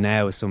viewed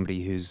now as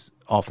somebody who's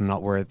often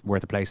not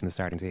worth a place in the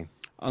starting team.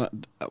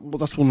 And well,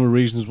 that's one of the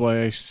reasons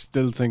why I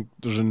still think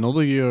there's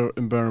another year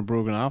in Bernard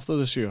Brogan after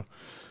this year,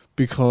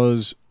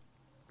 because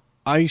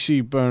I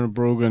see Bernard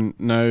Brogan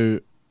now.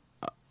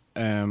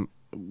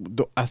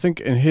 I think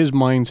in his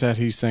mindset,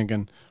 he's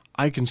thinking,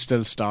 I can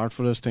still start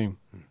for this team.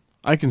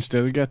 I can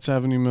still get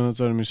 70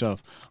 minutes out of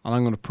myself, and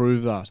I'm going to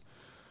prove that.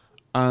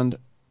 And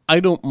I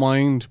don't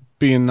mind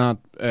being that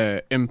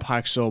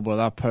impact sub or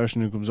that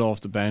person who comes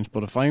off the bench,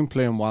 but if I'm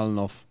playing well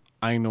enough,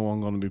 I know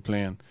I'm going to be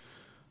playing.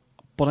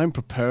 But I'm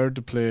prepared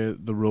to play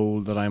the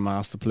role that I'm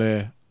asked to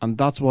play, and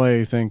that's why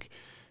I think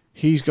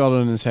he's got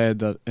it in his head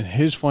that in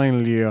his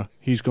final year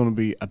he's going to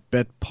be a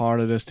bit part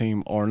of this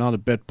team, or not a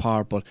bit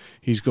part, but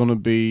he's going to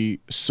be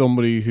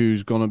somebody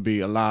who's going to be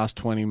a last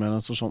 20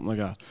 minutes or something like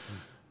that.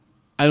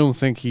 I don't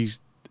think he's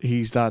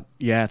that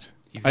yet.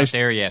 He's not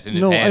there yet in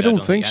his head. No, I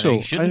don't think so.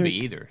 He shouldn't be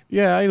either.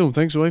 Yeah, I don't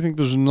think so. I think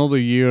there's another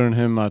year in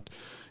him at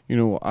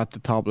the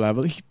top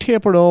level. He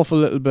tapered off a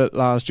little bit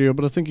last year,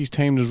 but I think he's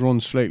timed his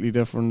run slightly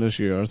different this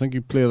year. I think he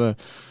played a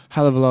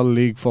hell of a lot of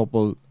league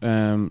football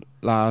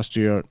last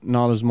year,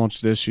 not as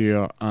much this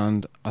year,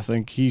 and I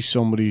think he's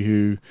somebody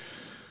who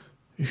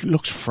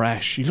looks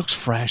fresh. He looks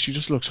fresh. He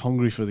just looks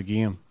hungry for the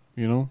game.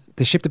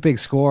 They shipped a big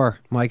score.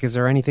 Mike, is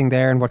there anything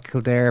there in what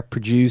Kildare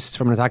produced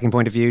from an attacking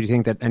point of view do you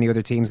think that any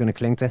other team's going to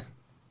cling to?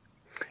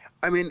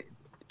 I mean,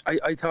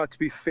 I thought, to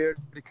be fair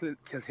to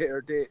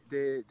Kildare,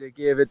 they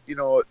gave it,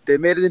 they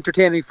made it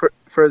entertaining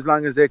for as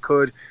long as they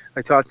could.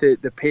 I thought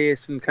the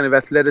pace and kind of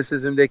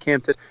athleticism they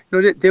came to,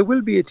 there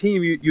will be a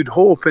team you'd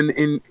hope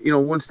in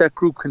once that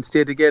group can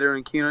stay together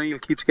and Cian O'Neill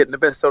keeps getting the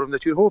best out of them,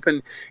 that you'd hope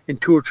in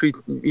 2 or 3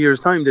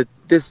 years' time that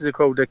this is a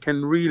crowd that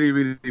can really,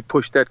 really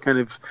push that kind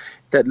of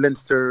that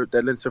Leinster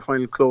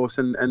final close,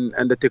 and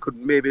that they could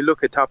maybe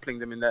look at toppling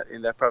them in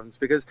that province,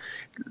 because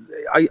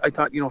I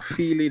thought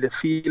Feely, the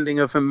fielding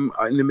of him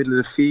in the middle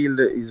of the field,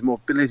 his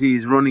mobility,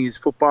 his running, his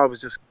football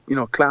was just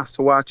class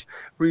to watch.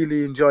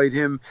 Really enjoyed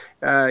him.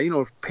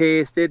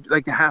 Pace, they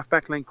like the half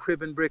back line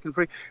cribbing, breaking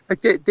free.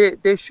 Like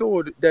they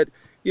showed that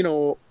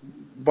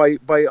by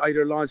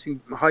either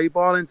launching high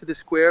ball into the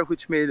square,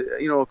 which made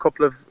a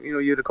couple of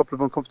you had a couple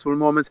of uncomfortable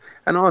moments,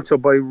 and also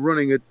by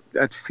running it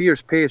at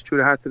fierce pace through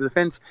the heart of the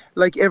defence.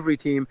 Like every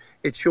team,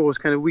 it shows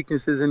kind of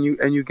weaknesses, and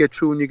you get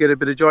through and you get a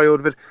bit of joy out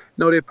of it.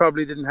 No, they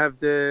probably didn't have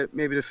the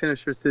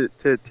finishers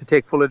to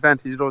take full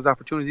advantage of those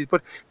opportunities,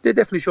 but they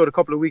definitely showed a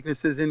couple of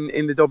weaknesses in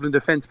the Dublin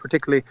defence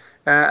particularly.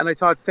 And I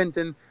thought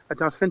Fenton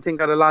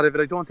got a lot of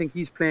it. I don't think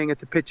he's playing at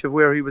the pitch of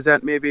where he was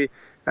at maybe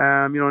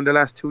in the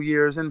last 2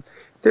 years, and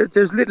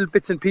there's little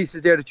bits and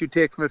pieces there that you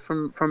take from it,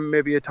 from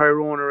maybe a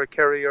Tyrone or a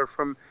Kerry, or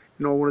from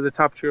one of the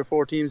top 3 or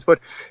 4 teams. But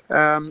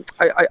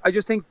I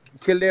just think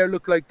Kildare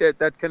looked like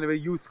that kind of a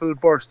youthful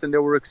burst, and they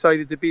were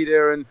excited to be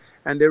there, and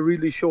they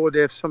really showed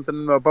they have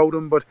something about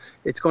them. But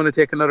it's going to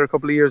take another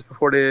couple of years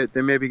before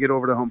they maybe get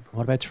over the hump.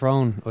 What about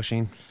Tyrone,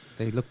 Oisín?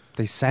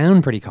 They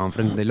sound pretty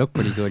confident. They look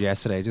pretty good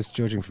yesterday. Just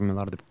judging from a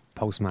lot of the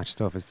post-match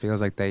stuff, it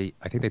feels like I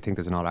think they think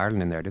there's an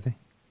All-Ireland in there, do they?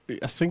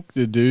 I think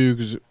they do,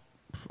 because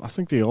I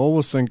think they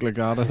always think like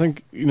that. I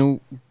think,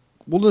 one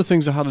of the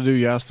things they had to do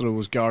yesterday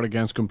was guard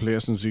against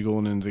complacency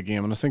going into the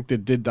game, and I think they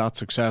did that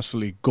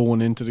successfully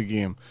going into the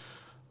game.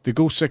 They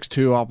go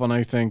 6-2 up, and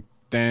I think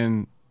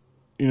then,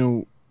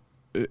 you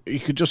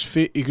could just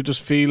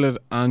feel it,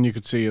 and you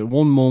could see it.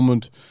 One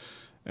moment,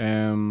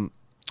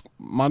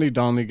 Matty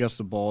Donnelly gets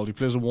the ball. He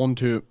plays a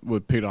 1-2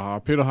 with Peter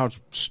Hart. Peter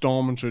Hart's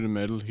storming through the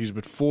middle. He's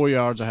about 4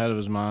 yards ahead of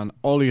his man.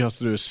 All he has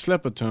to do is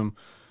slip it to him,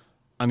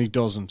 and he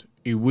doesn't.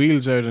 He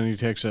wheels out and he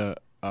takes a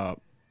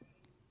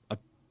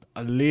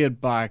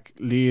laid back,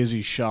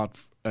 lazy shot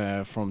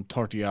from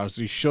 30 yards.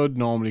 He should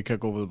normally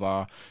kick over the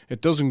bar. It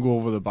doesn't go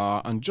over the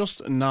bar, and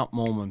just in that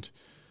moment,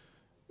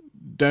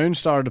 Down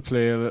started to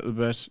play a little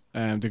bit,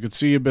 and they could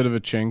see a bit of a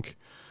chink,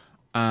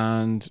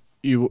 and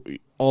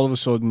all of a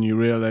sudden you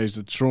realise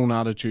that Tyrone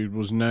attitude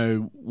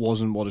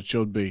wasn't what it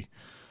should be.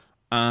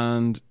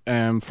 And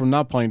from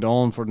that point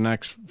on, for the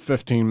next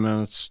 15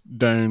 minutes,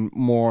 Down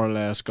more or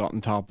less got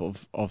on top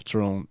of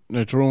Tyrone.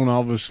 Now, Tyrone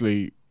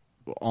obviously,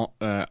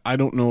 I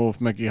don't know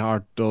if Mickey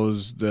Hart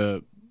does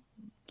the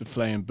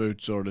flying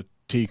boots or the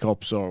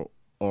teacups, or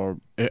I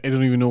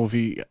don't even know if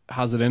he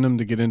has it in him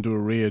to get into a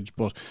rage,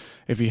 but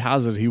if he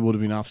has it, he would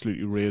have been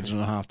absolutely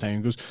raging at half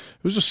time, because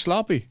it was just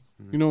sloppy.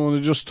 And they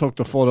just took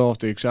the foot off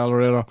the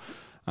accelerator.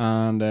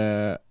 And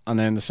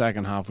then the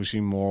second half, we see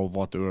more of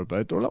what they were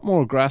about. They were a lot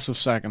more aggressive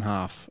second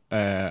half.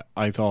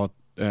 I thought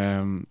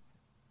there's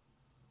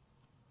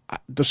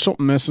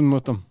something missing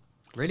with them.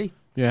 Really?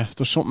 Yeah,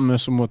 there's something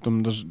missing with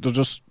them. They're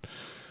just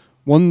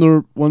when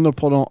they're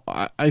put on.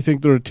 I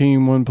think they're a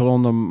team when put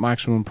under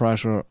maximum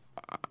pressure.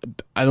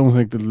 I don't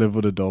think they live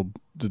with the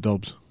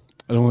Dubs.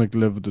 I don't think they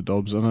live with the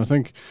Dubs, and I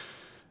think.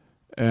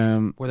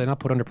 Were they not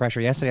put under pressure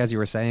yesterday, as you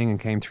were saying, and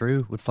came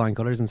through with flying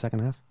colours in the second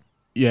half?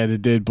 Yeah, they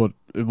did, but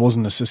it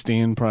wasn't a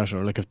sustained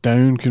pressure. Like if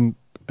Down can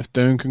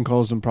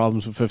cause them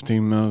problems for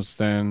 15 minutes,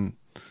 then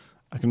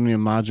I can only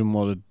imagine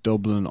what a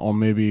Dublin or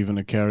maybe even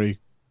a Kerry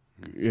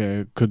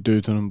could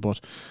do to them.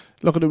 But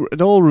look,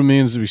 it all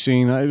remains to be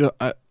seen.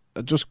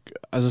 just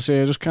as I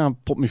say, I just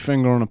can't put my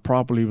finger on it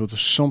properly. But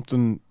there's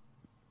something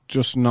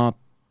just not.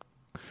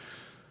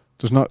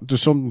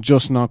 There's something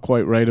just not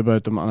quite right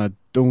about them, and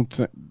I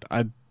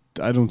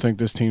don't think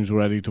this team's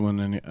ready to win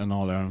an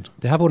All Ireland.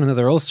 They have won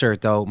another Ulster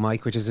though,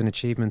 Mike, which is an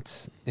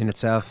achievement in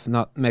itself.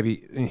 Not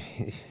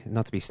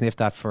to be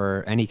sniffed at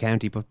for any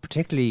county, but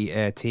particularly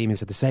a team who's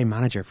had the same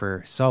manager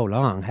for so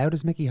long. How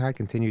does Mickey Harte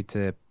continue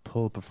to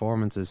pull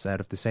performances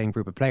out of the same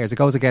group of players? It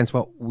goes against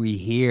what we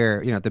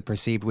hear, the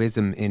perceived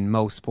wisdom in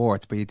most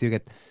sports, but you do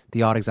get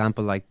the odd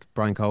example like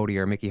Brian Cody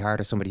or Mickey Harte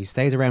or somebody who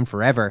stays around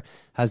forever,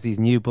 has these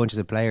new bunches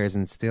of players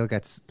and still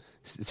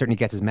certainly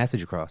gets his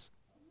message across.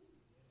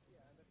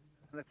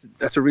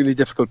 That's a really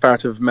difficult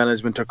part of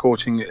management or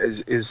coaching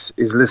is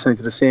listening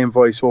to the same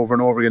voice over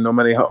and over again. No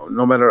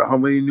matter how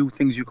many new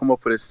things you come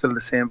up with, it's still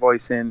the same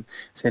voice saying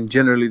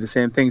generally the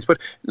same things. But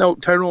now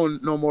Tyrone,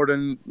 no more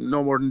than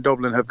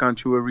Dublin, have gone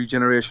through a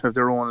regeneration of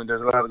their own, and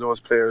there's a lot of those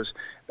players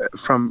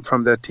from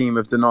that team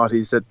of the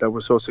noughties that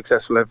were so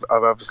successful have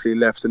obviously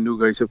left, and new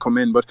guys have come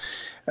in. But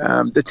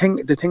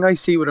the thing I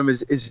see with them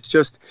is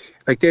just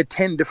like they had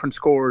 10 different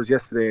scorers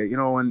yesterday,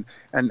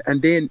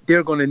 and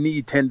they're going to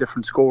need 10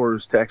 different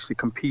scorers to actually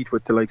compete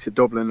with the likes of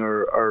Dublin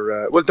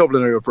or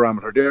Dublin are your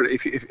barometer.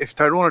 If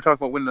Tyrone are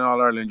talking about winning All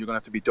Ireland, you're going to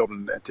have to beat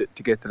Dublin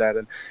to get to that,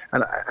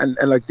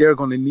 and like they're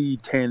going to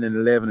need 10 and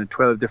 11 and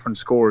 12 different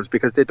scorers,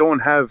 because they don't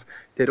have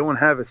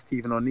a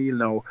Stephen O'Neill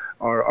now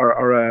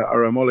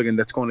or a Mulligan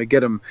that's going to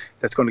get them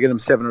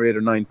 7 or 8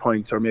 or 9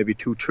 points, or maybe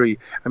 2-3.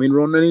 I mean,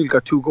 Ron O'Neill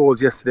got 2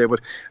 goals yesterday, but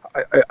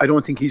I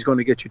don't think he's going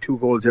to get you 2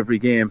 goals every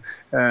game,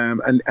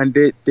 and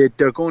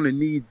they're going to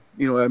need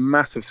a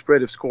massive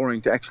spread of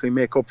scoring to actually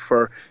make up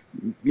for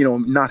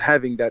not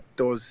having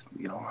those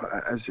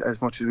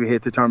as much as we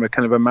hate the term, a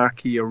kind of a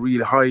marquee, a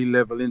real high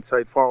level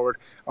inside forward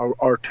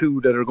or 2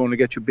 that are going to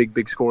get you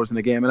big scores in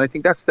the game. And I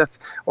think that's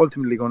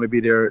ultimately going to be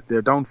their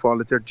downfall,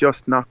 that they're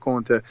just not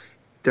going to.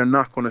 They're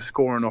not going to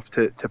score enough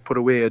to put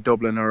away a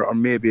Dublin or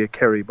maybe a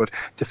Kerry. But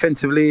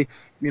defensively,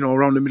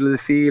 around the middle of the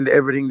field,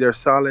 everything, they're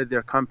solid,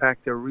 they're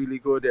compact, they're really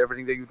good,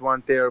 everything that you'd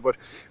want there. But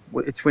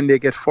it's when they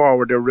get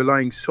forward, they're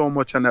relying so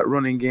much on that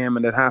running game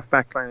and that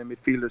half-back line of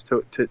midfielders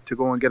to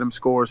go and get them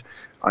scores.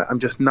 I'm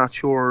just not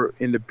sure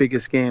in the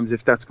biggest games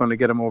if that's going to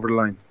get them over the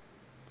line.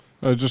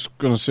 I was just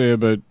going to say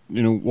about,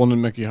 one of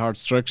Mickey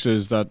Harte's tricks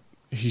is that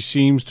he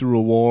seems to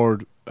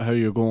reward how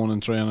you're going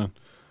in training.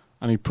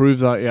 And he proved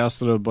that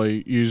yesterday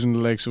by using the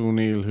likes of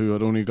O'Neill, who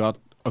had only got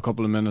a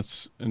couple of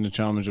minutes in the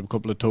championship, a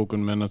couple of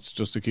token minutes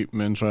just to keep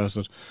him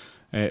interested.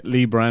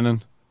 Lee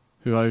Brennan,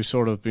 who I've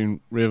sort of been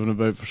raving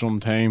about for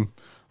some time.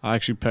 I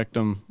actually picked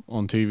him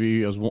on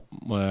TV as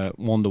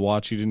one to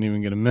watch. He didn't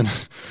even get a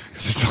minute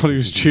because I thought he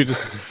was due to.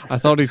 I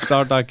thought he'd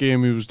start that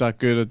game. He was that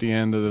good at the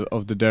end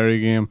of the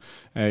Derry game.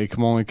 He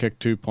come on and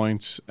kicked 2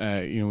 points.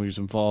 He was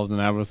involved in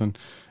everything.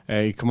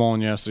 He come on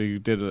yesterday.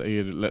 He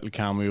had a little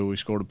cameo. He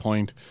scored a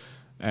point.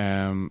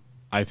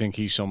 I think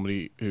he's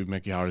somebody who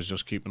Mickey Harte is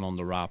just keeping on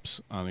the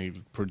wraps, and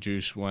he'll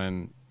produce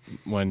when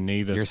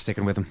needed. You're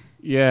sticking with him.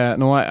 Yeah,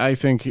 no, I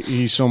think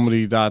he's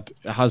somebody that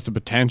has the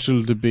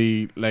potential to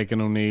be like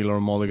an O'Neill or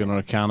a Mulligan or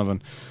a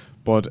Canavan,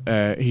 but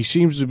he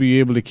seems to be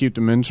able to keep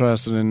them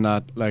interested in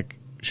that. Like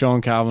Sean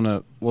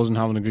Kavanagh wasn't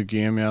having a good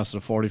game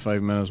yesterday,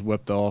 45 minutes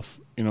whipped off,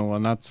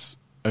 and that's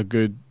a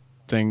good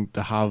thing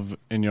to have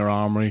in your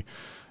armoury,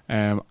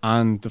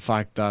 and the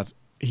fact that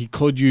he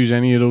could use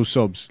any of those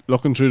subs.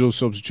 Looking through those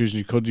substitutions,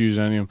 he could use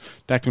any of them.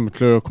 Declan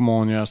McClure come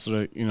on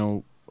yesterday,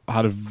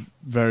 had a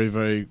very,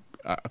 very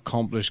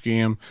accomplished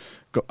game.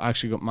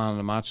 Actually got man of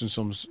the match in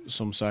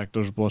some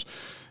sectors, but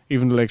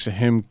even the likes of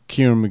him,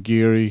 Kieran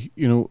McGeary,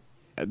 you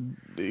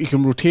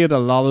can rotate a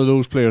lot of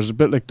those players. A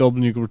bit like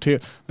Dublin, you can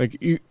rotate.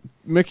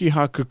 Mickey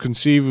Harte could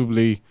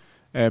conceivably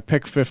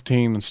pick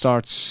 15 and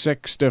start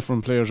 6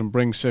 different players and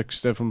bring 6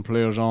 different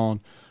players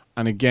on.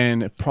 And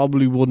again, it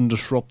probably wouldn't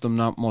disrupt them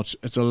that much.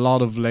 It's a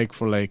lot of leg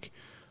for leg.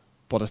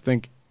 But I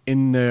think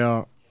in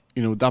there,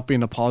 that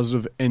being a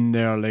positive, in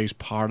there lays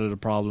part of the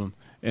problem,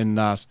 in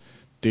that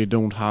they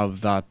don't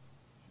have that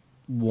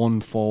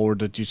one forward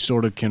that you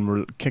sort of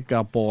can kick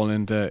that ball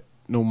into.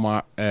 Even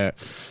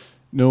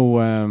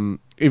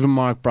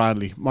Mark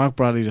Bradley. Mark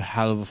Bradley's a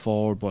hell of a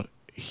forward, but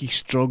he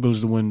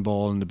struggles to win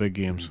ball in the big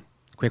games.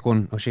 Quick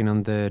one, Oisin,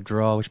 on the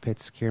draw which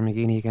pits Kieran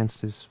McGeeney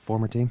against his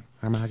former team,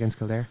 Armagh against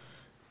Kildare.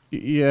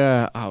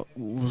 Yeah, I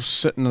was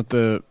sitting at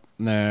the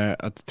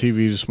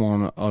TV this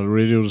morning, or the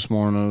radio this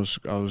morning.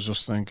 I was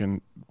just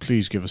thinking,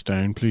 please give us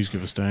down,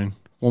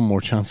 one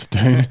more chance at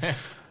down,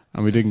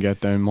 and we didn't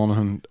get down.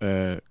 Monaghan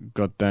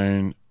got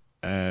down,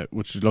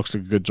 which looks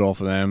like a good draw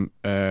for them.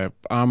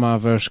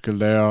 Armagh versus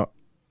Kildare,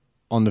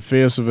 on the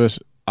face of it,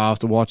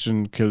 after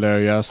watching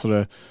Kildare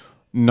yesterday,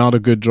 not a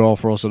good draw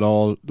for us at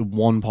all. The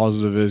one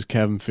positive is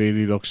Kevin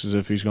Feely looks as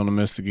if he's going to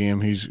miss the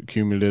game. He's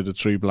accumulated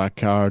 3 black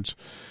cards.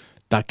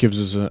 That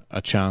gives us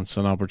a chance,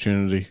 an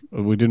opportunity.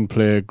 We didn't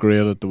play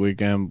great at the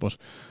weekend, but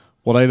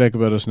what I like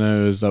about us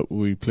now is that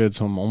we played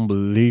some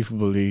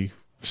unbelievably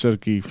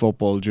silky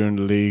football during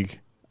the league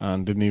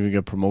and didn't even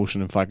get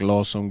promotion. In fact,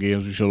 lost some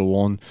games we should have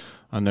won,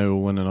 and now we're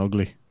winning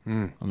ugly.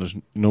 And there's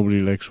nobody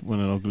likes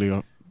winning ugly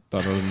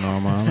better than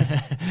normal.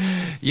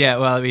 Yeah,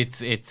 well,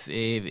 it's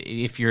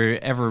if you're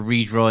ever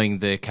redrawing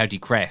the county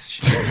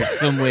crest, there's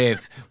some way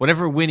of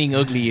whatever winning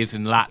ugly is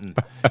in Latin,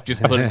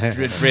 just put it,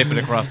 drape it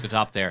across the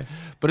top there.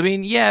 But I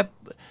mean, yeah,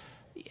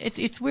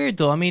 it's weird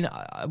though. I mean,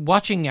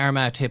 watching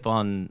Armagh tip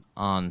on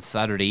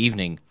Saturday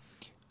evening,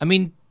 I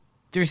mean,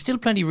 there's still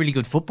plenty of really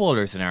good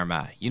footballers in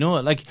Armagh. You know,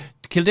 like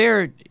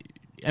Kildare.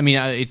 I mean,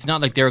 it's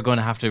not like they're going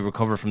to have to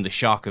recover from the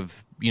shock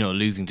of, you know,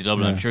 losing to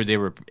Dublin. Yeah. I'm sure they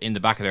were in the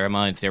back of their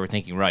minds. They were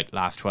thinking, right,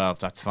 last 12,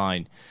 that's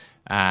fine.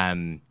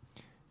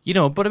 You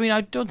know, but I mean,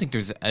 I don't think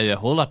there's a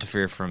whole lot to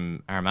fear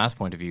from Armagh's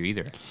point of view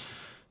either.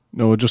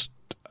 No,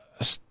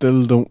 I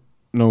still don't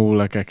know.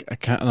 Like,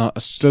 I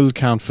still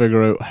can't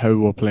figure out how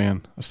we're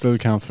playing. I still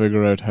can't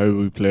figure out how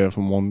we play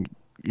from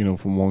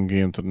one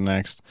game to the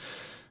next.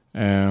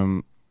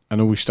 I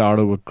know we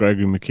started with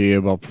Gregory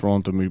McCabe up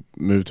front and we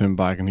moved him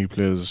back and he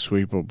played as a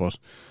sweeper, but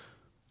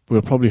we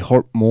were probably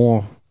hurt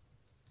more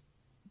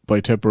by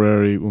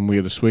Tipperary when we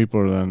had a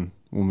sweeper than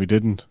when we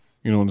didn't,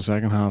 you know, in the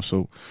second half.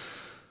 So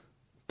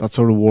that's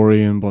sort of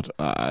worrying, but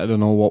I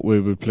don't know what way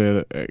we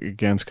play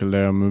against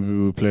Kildare. Maybe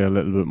we play a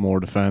little bit more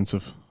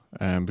defensive,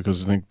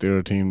 because I think they're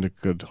a team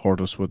that could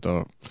hurt us with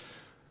their,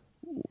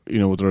 you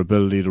know, with their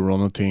ability to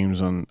run at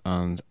teams and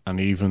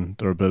even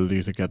their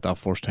ability to get that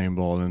first time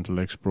ball into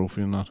Lakes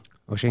Brophy and that.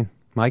 Oisin,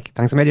 Mike,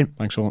 thanks a million.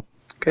 Thanks so much.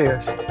 Okay,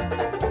 guys.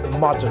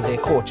 Modern day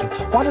coaching.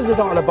 What is it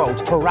all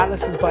about?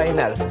 Paralysis by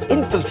analysis.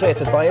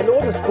 Infiltrated by a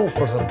load of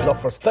spoofers and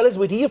bluffers. Fellas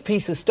with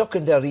earpieces stuck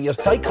in their ear.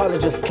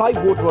 Psychologists,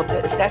 Clive Woodward,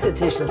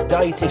 statisticians,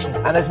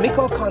 dietitians. And as Mick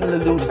O'Connell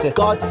alluded to,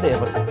 God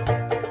save us.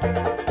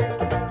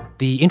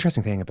 The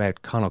interesting thing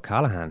about Con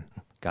O'Callaghan,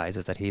 guys,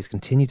 is that he's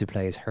continued to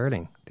play his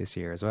hurling this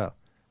year as well.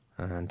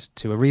 And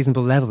to a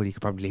reasonable level, you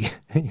could probably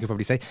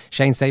say.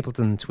 Shane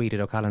Stapleton tweeted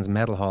O'Callaghan's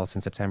medal haul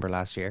since September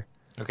last year.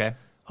 Okay.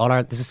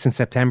 This is since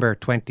September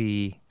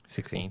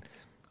 2016.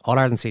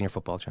 All-Ireland Senior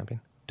Football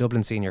Champion,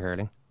 Dublin Senior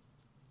Hurling,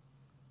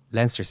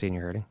 Leinster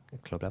Senior Hurling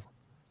at club level,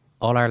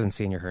 All-Ireland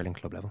Senior Hurling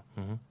club level,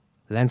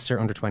 Leinster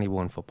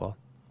Under-21 Football,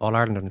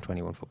 All-Ireland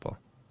Under-21 Football,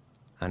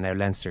 and now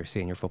Leinster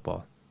Senior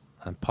Football,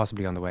 and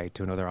possibly on the way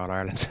to another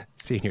All-Ireland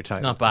Senior title.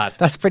 It's not bad.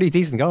 That's pretty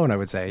decent going, I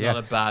would say. It's not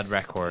a bad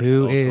record.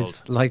 Who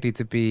is likely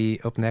to be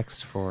up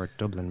next for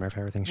Dublin, Murph?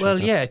 How are things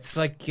shaping up? Yeah, it's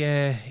like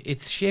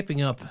it's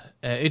shaping up.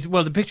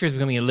 The picture is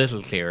becoming a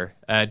little clearer.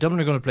 Dublin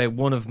are going to play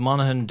one of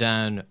Monaghan,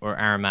 Down, or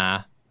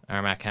Armagh.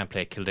 Armagh can't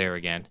play Kildare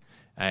again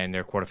in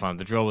their quarterfinal.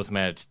 The draw was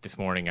made this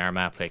morning.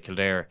 Armagh play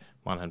Kildare,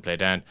 Monaghan play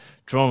Down.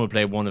 Tyrone will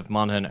play one of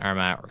Monaghan,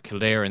 Armagh, or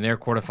Kildare in their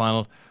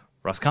quarterfinal.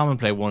 Roscommon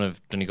play one of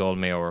Donegal,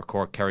 Mayo, or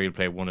Cork. Kerry will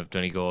play one of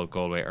Donegal,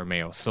 Galway, or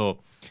Mayo. So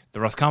the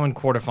Roscommon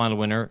quarterfinal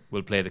winner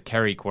will play the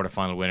Kerry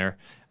quarterfinal winner,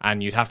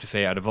 and you'd have to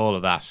say out of all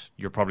of that,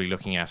 you're probably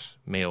looking at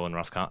Mayo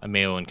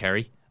and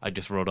Kerry. I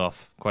just wrote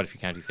off quite a few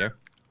counties there.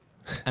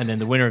 And then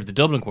the winner of the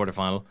Dublin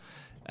quarterfinal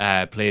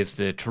plays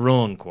the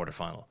Tyrone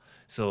quarterfinal.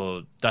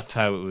 So that's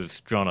how it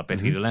was drawn up.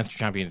 Basically, the Leinster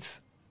champions,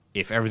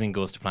 if everything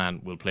goes to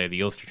plan, will play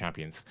the Ulster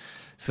champions.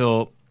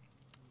 So,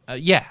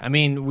 I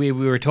mean, we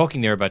were talking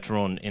there about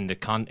Tyrone in the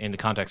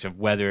context of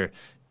whether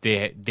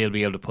they'll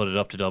be able to put it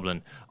up to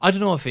Dublin. I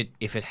don't know if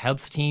it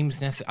helps teams.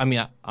 I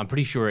mean, I'm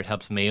pretty sure it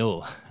helps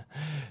Mayo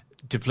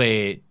to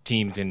play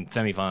teams in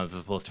semi-finals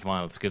as opposed to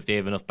finals because they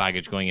have enough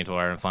baggage going into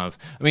Ireland finals.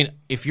 I mean,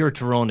 if you're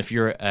Tyrone, if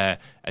you're a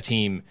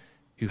team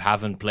who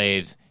haven't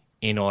played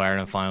in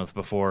All-Ireland finals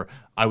before,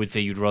 I would say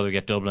you'd rather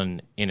get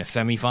Dublin in a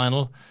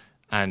semi-final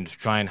and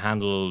try and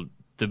handle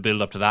the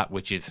build-up to that,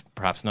 which is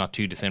perhaps not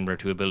too dissimilar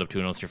to a build-up to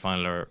an Ulster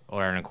final or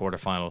All-Ireland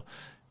quarter-final,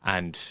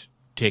 and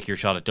take your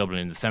shot at Dublin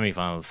in the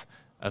semi-finals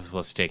as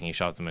opposed to taking a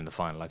shot at them in the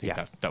final. I think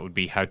that would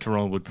be how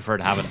Tyrone would prefer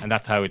to have it, and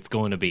that's how it's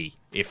going to be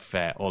if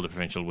all the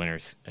provincial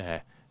winners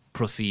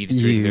proceed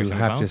through their semi-finals. You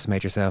have just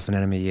made yourself an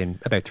enemy in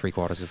about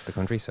 3/4 of the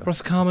country. So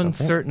Roscommon,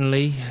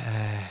 certainly.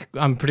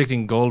 I'm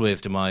predicting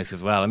Galway's demise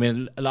as well. I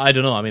mean, I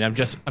don't know. I mean, I'm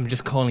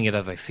just calling it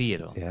as I see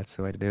it. Yeah, that's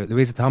the way to do it.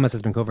 Louisa Thomas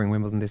has been covering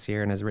Wimbledon this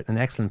year and has written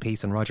an excellent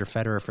piece on Roger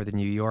Federer for The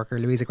New Yorker.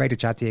 Louisa, great to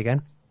chat to you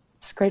again.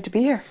 It's great to be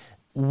here.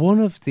 One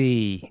of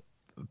the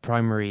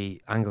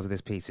primary angles of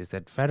this piece is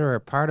that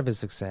Federer, part of his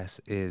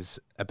success is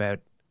about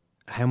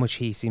how much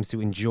he seems to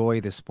enjoy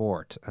the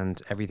sport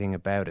and everything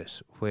about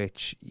it,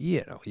 which,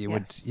 you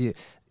would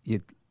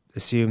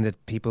assume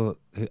that people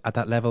at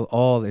that level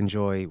all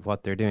enjoy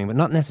what they're doing, but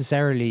that's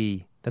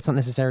not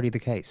necessarily the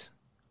case.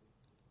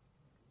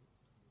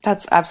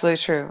 That's absolutely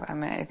true. I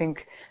mean, I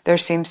think there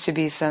seems to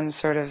be some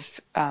sort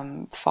of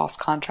false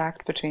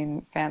contract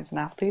between fans and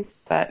athletes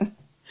that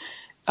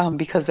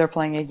because they're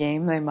playing a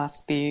game, they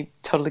must be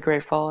totally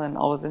grateful and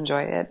always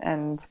enjoy it.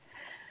 And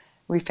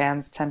we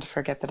fans tend to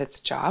forget that it's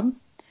a job,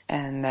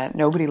 and that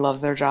nobody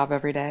loves their job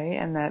every day,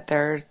 and that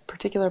there are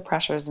particular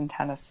pressures in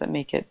tennis that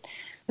make it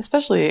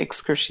especially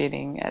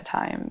excruciating at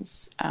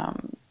times.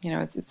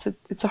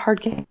 It's a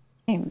hard game,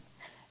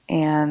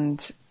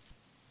 and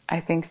I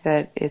think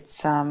that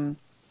it's Roger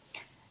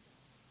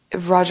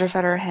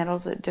Federer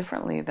handles it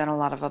differently than a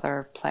lot of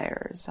other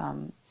players.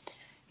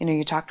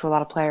 you talk to a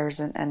lot of players,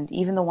 and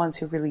even the ones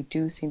who really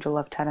do seem to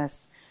love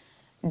tennis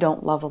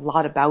don't love a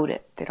lot about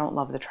it. They don't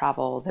love the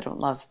travel. They don't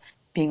love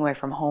being away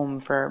from home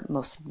for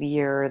most of the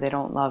year. They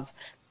don't love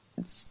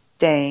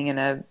staying in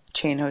a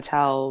chain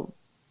hotel,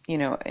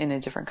 in a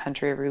different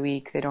country every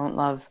week. They don't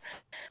love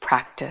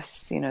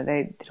practice.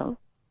 They don't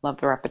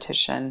love the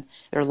repetition.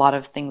 There are a lot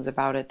of things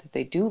about it that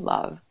they do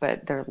love,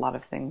 but there are a lot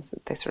of things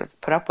that they sort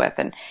of put up with.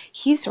 And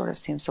he sort of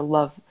seems to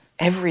love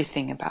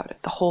everything about it,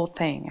 the whole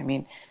thing. I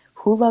mean,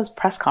 who loves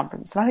press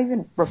conferences? Not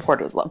even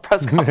reporters love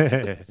press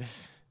conferences.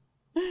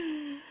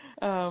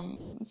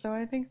 So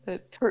I think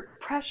that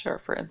pressure,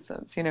 for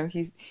instance,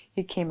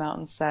 he came out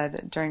and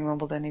said during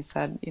Wimbledon, he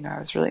said, I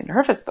was really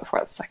nervous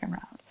before the second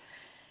round.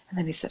 And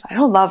then he said, I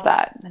don't love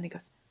that. And then he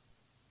goes,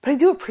 but I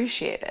do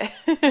appreciate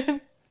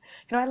it.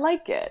 I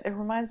like it. It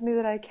reminds me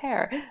that I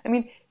care. I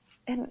mean,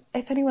 and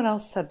if anyone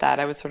else said that,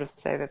 I would sort of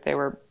say that they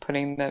were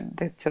putting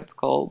the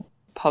typical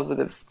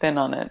positive spin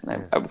on it.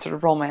 And I would sort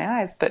of roll my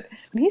eyes. But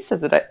when he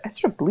says it, I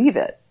sort of believe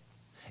it.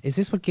 Is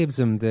this what gives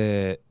him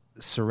the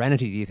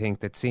serenity, do you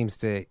think, that seems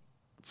to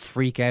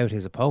freak out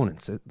his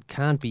opponents? It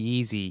can't be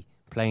easy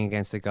playing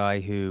against a guy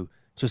who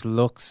just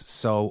looks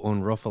so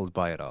unruffled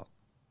by it all.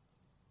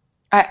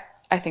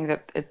 I think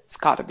that it's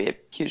got to be a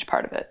huge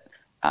part of it.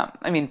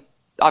 I mean,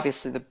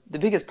 obviously the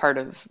biggest part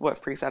of what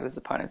freaks out his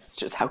opponents is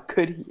just how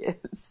good he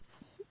is.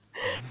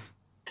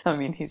 I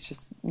mean, he's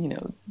just,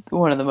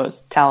 one of the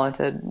most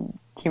talented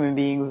human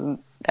beings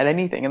at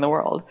anything in the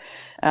world.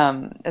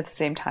 At the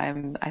same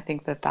time, I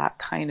think that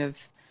kind of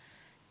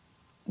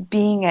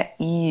being at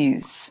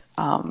ease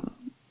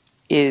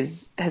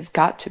has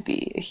got to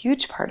be a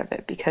huge part of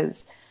it,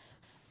 because,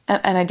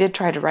 and I did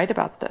try to write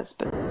about this,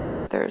 but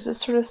there's a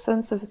sort of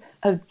sense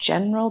of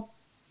general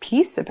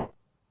peace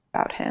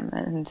about him,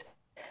 and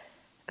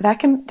that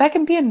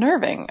can be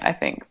unnerving, I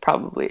think,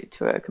 probably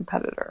to a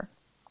competitor.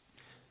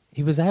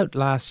 He was out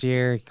last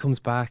year, comes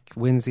back,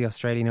 wins the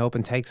Australian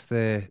Open, takes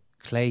the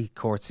clay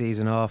court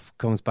season off,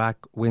 comes back,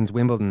 wins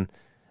Wimbledon.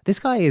 This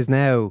guy is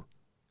now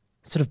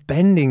sort of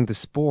bending the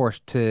sport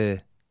to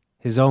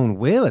his own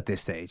will at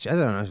this stage. I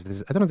don't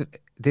know if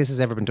this has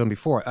ever been done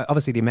before.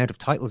 Obviously, the amount of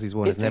titles he's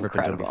won has never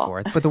been done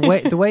before. But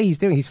the way he's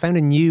doing, he's found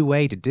a new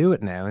way to do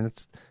it now, and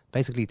it's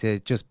basically to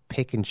just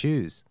pick and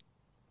choose.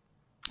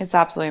 It's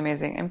absolutely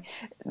amazing. I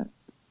mean,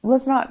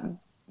 let's not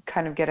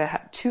kind of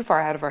get too far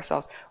ahead of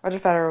ourselves. Roger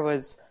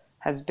Federer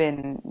has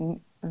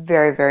been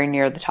very, very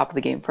near the top of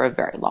the game for a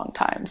very long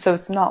time. So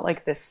it's not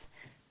like this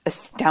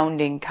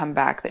astounding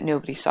comeback that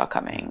nobody saw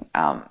coming,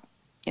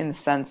 in the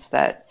sense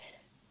that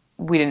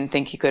we didn't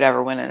think he could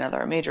ever win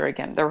another major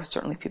again. There were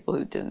certainly people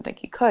who didn't think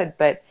he could,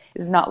 but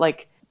it's not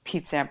like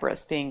Pete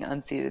Sampras being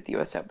unseated at the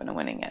US Open and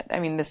winning it. I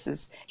mean,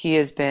 he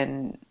has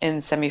been in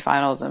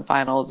semifinals and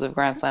finals of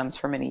Grand Slams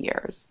for many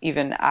years,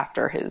 even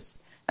after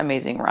his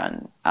amazing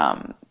run.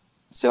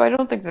 So I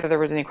don't think that there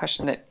was any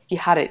question that he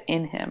had it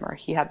in him or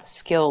he had the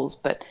skills,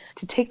 but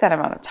to take that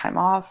amount of time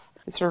off,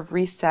 to sort of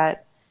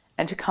reset,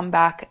 and to come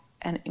back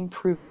and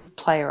improve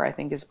player, I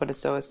think is what is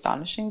so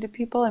astonishing to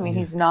people. I mean,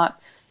 he's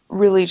not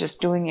really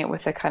just doing it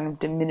with a kind of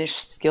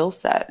diminished skill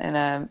set in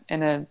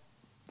a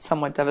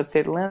somewhat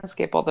devastated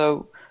landscape,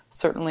 although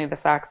certainly the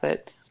fact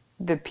that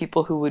the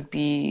people who would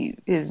be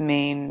his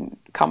main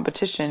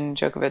competition,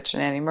 Djokovic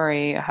and Andy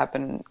Murray, have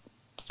been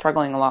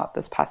struggling a lot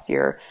this past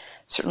year,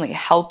 certainly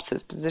helps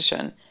his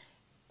position.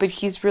 But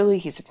he's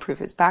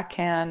improved his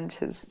backhand,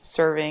 his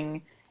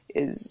serving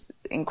is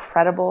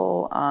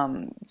incredible.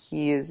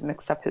 He has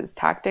mixed up his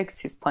tactics.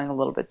 He's playing a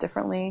little bit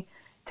differently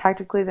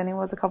tactically than he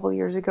was a couple of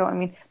years ago. I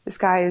mean, this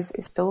guy is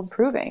still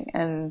improving,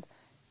 and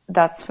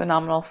that's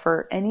phenomenal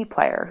for any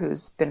player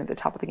who's been at the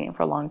top of the game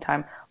for a long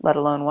time, let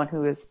alone one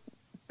who is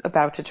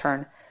about to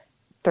turn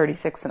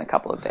 36 in a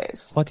couple of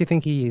days. What do you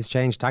think he has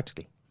changed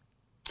tactically?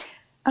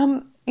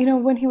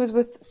 When he was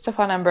with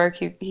Stefan Edberg,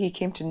 he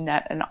came to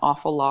net an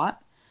awful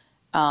lot.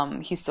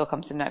 He still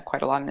comes to net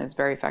quite a lot and is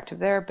very effective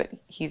there, but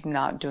he's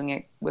not doing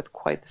it with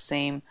quite the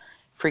same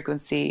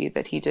frequency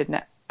that he did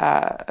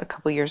a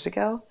couple of years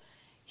ago.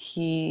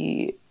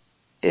 He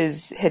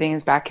is hitting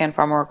his backhand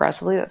far more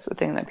aggressively. That's the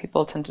thing that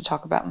people tend to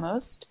talk about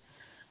most.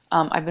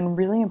 I've been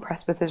really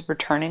impressed with his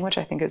returning, which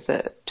I think is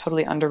a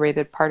totally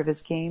underrated part of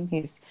his game.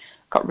 He's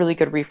got really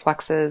good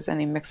reflexes, and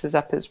he mixes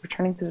up his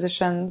returning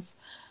positions.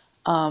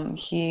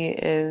 He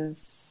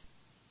is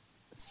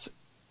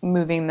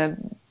moving the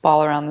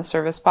ball around the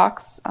service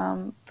box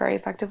very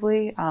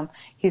effectively.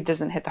 He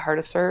doesn't hit the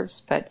hardest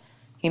serves, but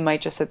he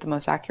might just hit the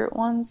most accurate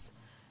ones.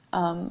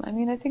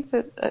 I think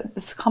that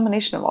it's a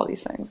combination of all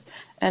these things.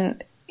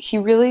 And he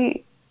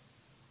really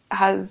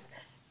has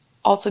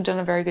also done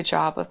a very good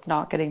job of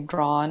not getting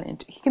drawn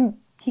into... He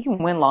can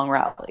win long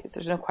rallies.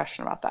 There's no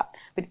question about that.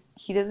 But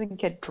he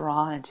doesn't get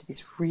drawn into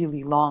these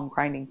really long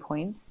grinding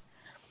points.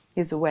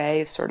 He has a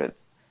way of sort of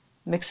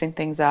mixing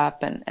things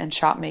up and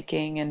shot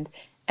making.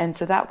 And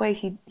so that way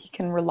he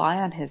can rely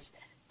on his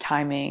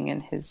timing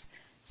and his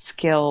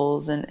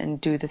skills and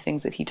do the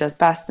things that he does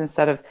best,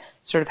 instead of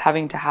sort of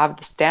having to have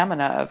the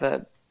stamina of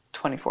a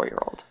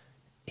 24-year-old.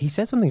 He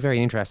said something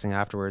very interesting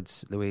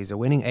afterwards, Louisa.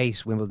 Winning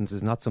 8 Wimbledons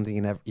is not something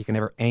you can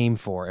ever aim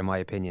for, in my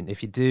opinion.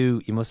 If you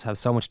do, you must have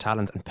so much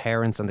talent and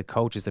parents and the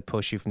coaches that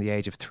push you from the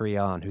age of 3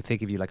 on, who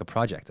think of you like a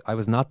project. I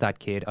was not that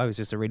kid. I was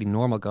just a really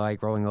normal guy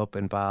growing up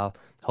in Bal,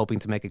 hoping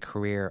to make a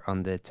career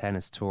on the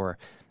tennis tour.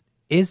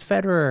 Is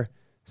Federer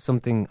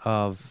something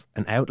of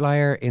an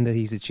outlier in that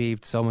he's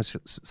achieved so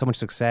much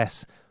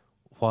success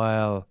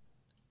while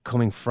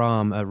coming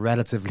from a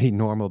relatively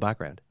normal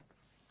background?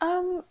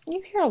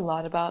 You hear a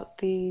lot about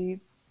the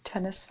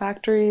tennis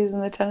factories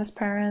and the tennis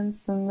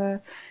parents and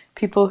the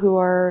people who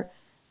are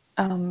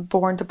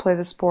born to play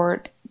the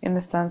sport, in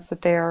the sense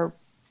that they are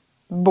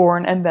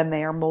born and then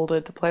they are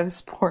molded to play the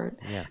sport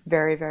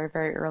very, very,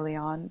 very early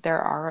on.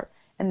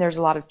 There's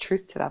a lot of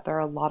truth to that. There are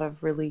a lot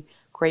of really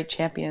great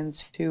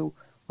champions who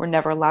were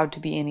never allowed to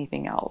be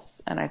anything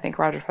else. And I think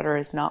Roger Federer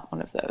is not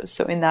one of those.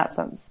 So in that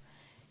sense,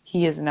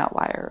 he is an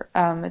outlier.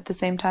 At the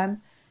same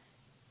time,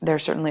 there are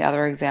certainly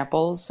other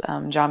examples.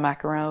 John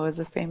McEnroe is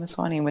a famous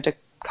one. He went to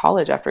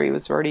college after he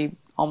was already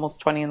almost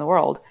 20 in the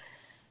world.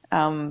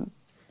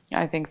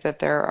 I think that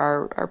there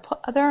are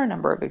a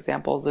number of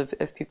examples of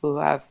people who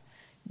have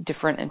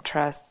different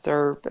interests.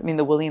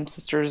 The Williams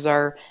sisters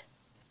are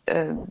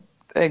an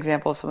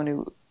example of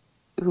someone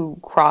who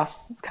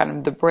crossed kind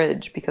of the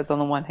bridge, because on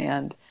the one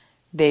hand,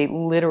 they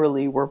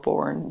literally were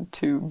born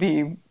to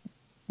be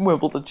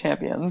Wimbledon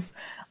champions.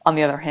 On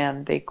the other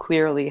hand, they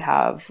clearly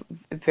have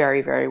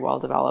very, very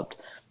well-developed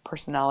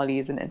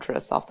personalities and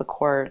interests off the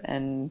court,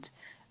 and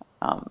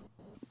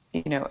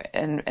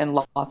and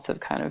lots of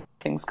kind of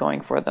things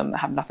going for them that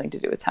have nothing to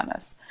do with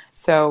tennis.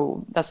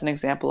 So that's an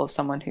example of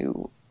someone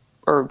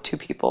or two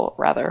people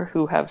rather,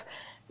 who have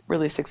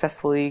really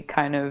successfully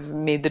kind of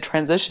made the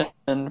transition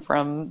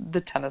from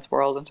the tennis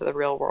world into the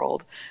real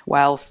world,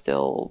 while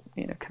still,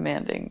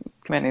 commanding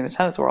the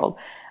tennis world.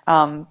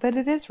 But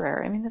it is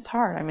rare. It's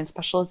hard.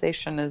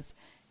 Specialization is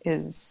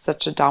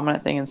such a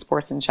dominant thing in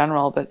sports in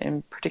general, but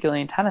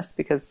particularly in tennis,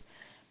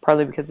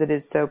 partly because it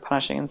is so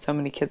punishing and so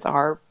many kids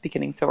are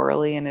beginning so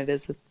early, and it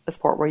is a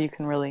sport where you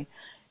can really,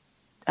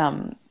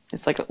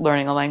 it's like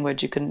learning a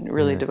language. You can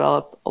really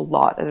develop a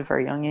lot at a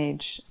very young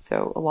age.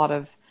 So a lot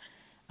of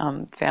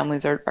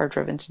families are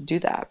driven to do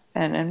that.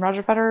 And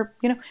Roger Federer,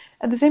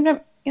 at the same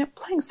time,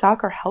 playing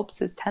soccer helps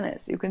his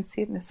tennis. You can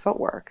see it in his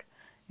footwork.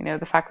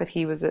 The fact that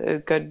he was a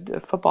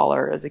good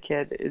footballer as a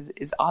kid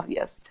is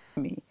obvious to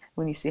me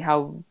when you see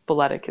how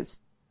balletic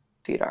his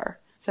feet are.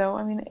 So,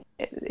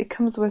 it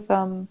comes with,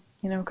 comes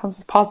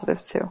with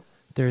positives too.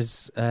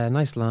 There's a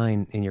nice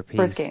line in your piece.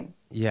 First game.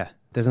 Yeah.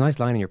 There's a nice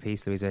line in your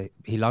piece, Louisa.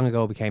 He long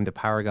ago became the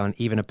paragon,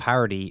 even a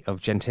parody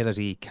of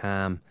gentility,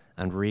 calm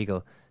and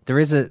regal.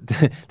 There's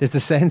the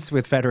sense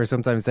with Federer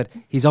sometimes that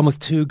he's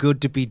almost too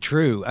good to be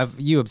true. Have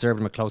you observed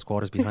him at close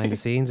quarters behind the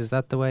scenes? Is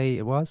that the way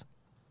it was?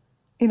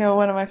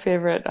 One of my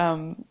favorite,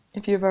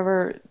 if you've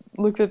ever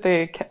looked at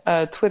the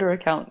Twitter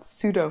account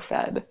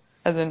Pseudofed,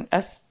 as in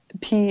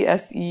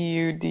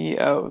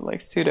Pseudo,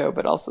 like pseudo,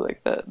 but also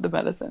like the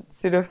medicine.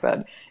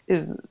 Pseudofed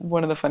is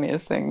one of the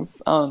funniest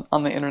things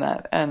on the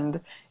internet, and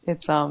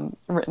it's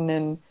written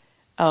in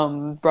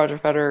Roger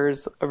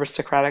Federer's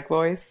aristocratic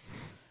voice.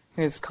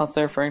 He's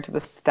constantly referring to the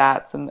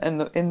stats, and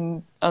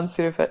in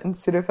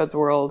Pseudofed's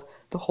world,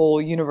 the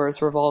whole universe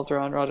revolves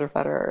around Roger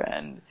Federer,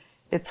 and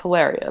it's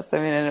hilarious.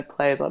 And it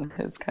plays on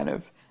his kind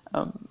of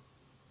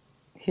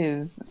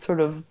his sort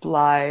of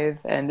blithe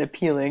and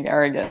appealing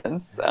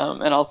arrogance,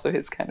 and also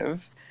his kind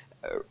of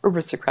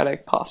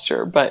aristocratic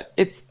posture. But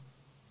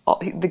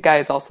the guy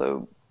is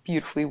also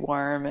beautifully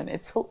warm, and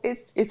it's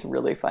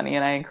really funny.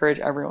 And I encourage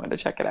everyone to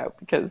check it out,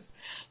 because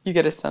you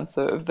get a sense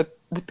of the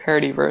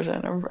parody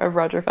version of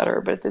Roger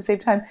Federer. But at the same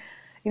time,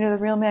 the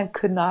real man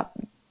could not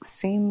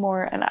seem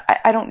more. And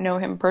I don't know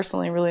him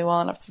personally really well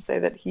enough to say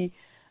that he.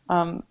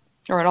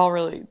 Or at all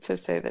really to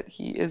say that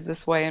he is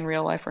this way in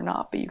real life or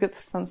not, but you get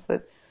the sense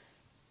that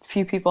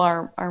few people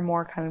are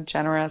more kind of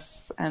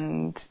generous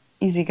and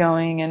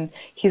easygoing, and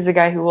he's the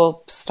guy who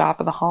will stop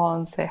in the hall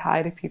and say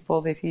hi to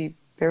people that he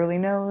barely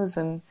knows.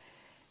 And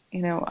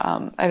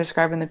I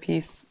describe in the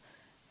piece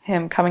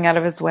him coming out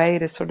of his way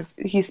to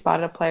he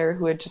spotted a player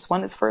who had just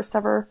won his first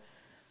ever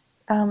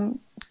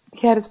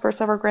he had his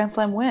first ever Grand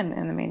Slam win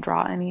in the main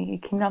draw, and he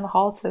came down the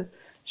hall to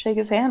shake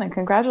his hand and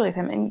congratulate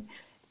him. And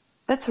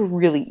that's a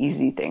really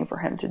easy thing for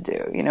him to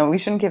do. We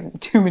shouldn't give him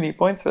too many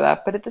points for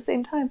that. But at the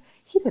same time,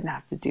 he didn't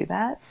have to do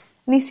that.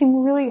 And he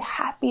seemed really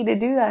happy to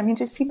do that.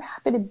 Just seemed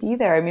happy to be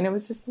there. It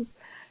was just this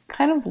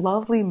kind of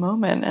lovely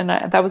moment. And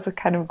that was a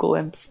kind of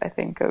glimpse, I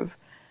think, of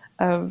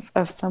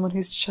someone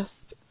who's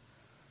just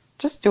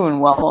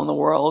doing well in the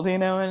world,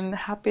 and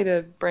happy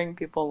to bring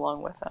people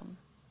along with him.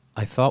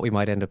 I thought we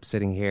might end up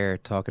sitting here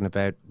talking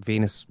about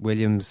Venus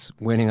Williams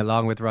winning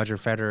along with Roger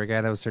Federer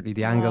again. That was certainly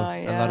the angle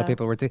a lot of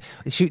people were thinking.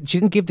 She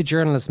didn't give the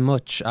journalists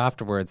much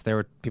afterwards. There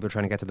were people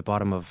trying to get to the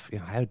bottom of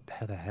how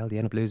the hell do you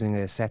end up losing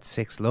a set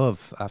 6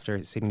 love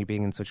after seemingly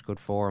being in such good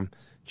form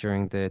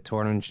during the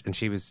tournament. And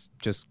she was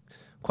just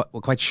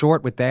quite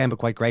short with them, but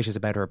quite gracious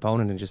about her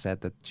opponent, and just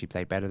said that she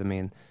played better than me,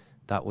 and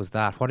that was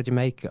that. What did you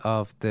make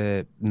of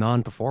the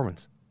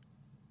non-performance?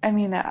 I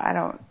mean, I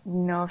don't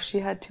know if she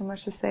had too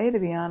much to say, to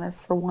be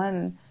honest. For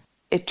one,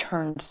 it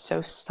turned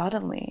so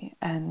suddenly,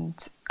 and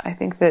I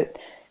think that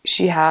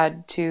she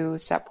had 2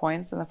 set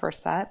points in the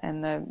first set,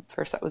 and the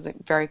first set was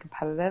very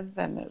competitive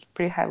and it was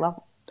pretty high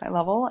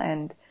level,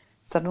 and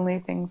suddenly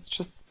things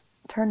just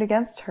turned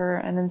against her,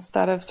 and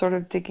instead of sort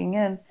of digging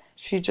in,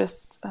 she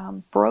just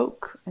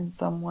broke in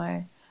some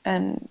way.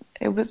 And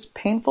it was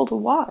painful to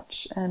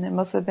watch, and it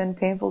must have been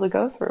painful to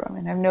go through. I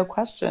mean, I have no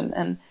question.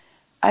 And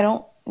I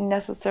don't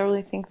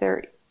necessarily think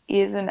there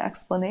is an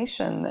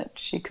explanation that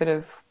she could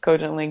have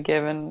cogently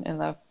given in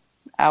the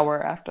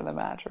hour after the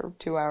match or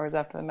 2 hours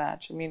after the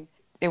match. I mean,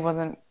 it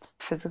wasn't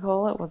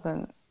physical. It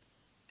wasn't,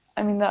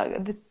 I mean,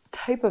 the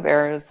type of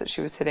errors that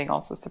she was hitting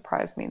also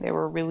surprised me. They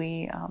were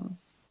really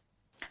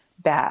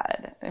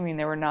bad. I mean,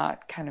 they were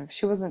not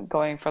she wasn't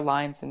going for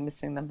lines and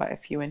missing them by a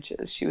few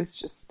inches. She was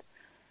just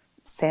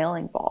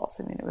sailing balls.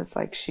 I mean, it was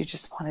like she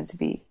just wanted to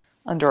be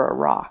under a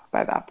rock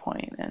by that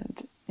point.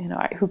 And,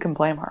 who can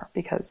blame her?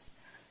 Because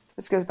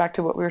this goes back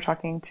to what we were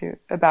talking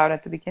about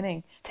at the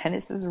beginning.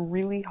 Tennis is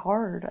really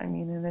hard. I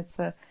mean, and it's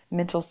a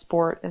mental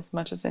sport as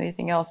much as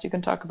anything else. You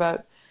can talk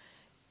about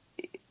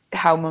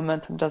how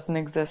momentum doesn't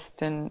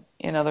exist in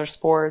other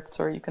sports,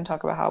 or you can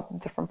talk about how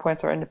different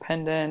points are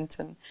independent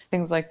and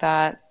things like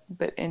that.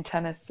 But in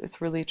tennis, it's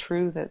really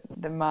true that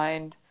the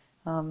mind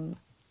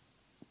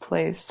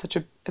plays such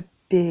a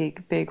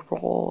big, big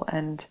role,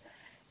 and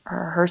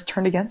hers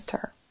turned against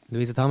her.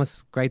 Louisa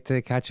Thomas, great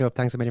to catch up.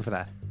 Thanks a million for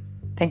that.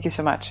 Thank you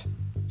so much.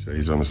 So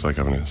he's almost like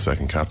having a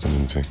second captain,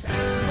 isn't he?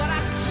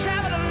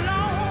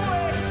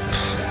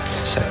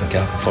 Second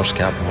cap, first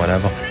cap, and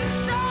whatever.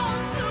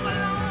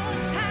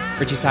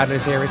 Richie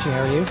Sadler's here. Richie,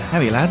 how are you? How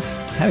are you,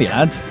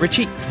 lads?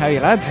 Richie, how are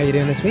you, lads? How are you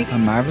doing this week?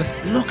 I'm marvellous.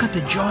 Look at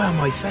the joy on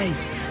my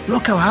face.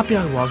 Look how happy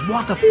I was.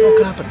 What the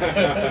fuck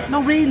happened?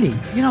 No, really.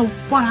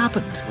 What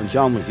happened? When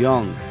John was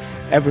young,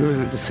 everyone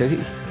in the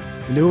city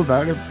knew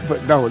about it,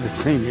 but no one had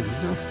seen it.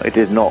 It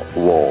is not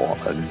war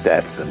and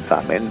death and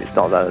famine. It's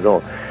not that at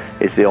all.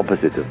 It's the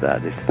opposite of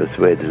that. It's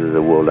persuaded of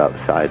the world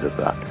outside of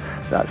that.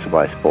 That's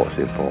why sport's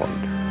important.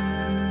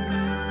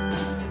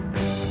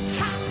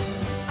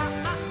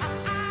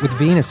 With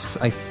Venus,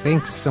 I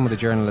think some of the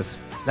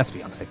journalists, let's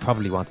be honest, they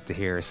probably wanted to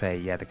hear her say,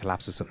 yeah, the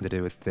collapse has something to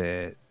do with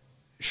the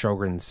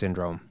Sjogren's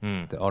syndrome,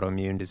 the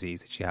autoimmune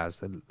disease that she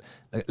has.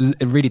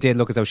 It really did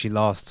look as though she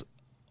lost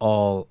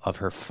all of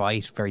her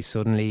fight very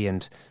suddenly,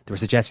 and there were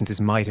suggestions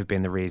this might have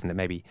been the reason that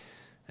maybe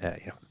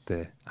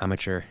the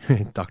amateur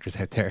doctors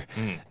out there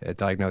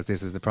diagnosed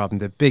this as the problem.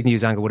 The big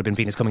news angle would have been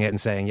Venus coming out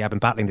and saying, yeah, I've been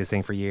battling this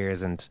thing for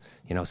years, and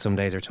some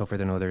days are tougher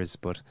than others,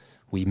 but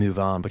we move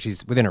on. But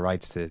she's within her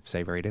rights to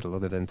say very little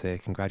other than to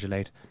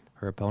congratulate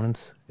her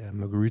opponent,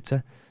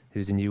 Muguruza,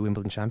 who's a new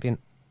Wimbledon champion.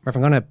 Murph,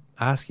 I'm going to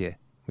ask you,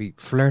 we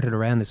flirted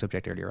around the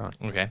subject earlier on.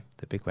 Okay.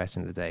 The big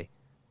question of the day.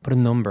 Put a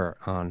number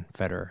on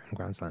Federer and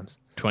Grand Slams.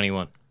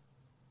 21.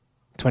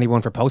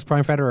 21 for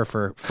post-prime Federer or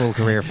for full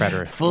career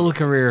Federer? Full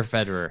career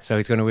Federer. So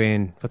he's going to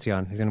win, what's he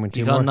on? He's going to win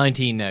 2 more? He's on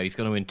 19 now. He's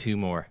going to win 2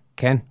 more.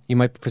 Ken, you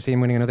might foresee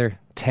him winning another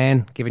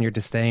 10, given your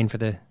disdain for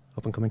the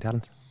up-and-coming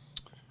talent.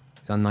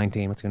 He's on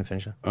 19. What's he going to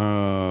finish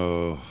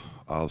on?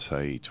 I'll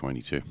say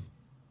 22.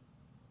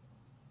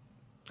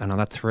 And on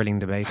that thrilling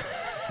debate,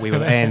 we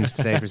will end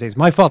today's proceedings.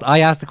 My fault. I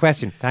asked the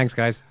question. Thanks,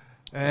 guys.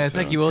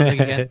 Thank you all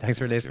again. Thanks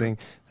for listening.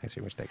 Thanks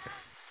very much. Take care.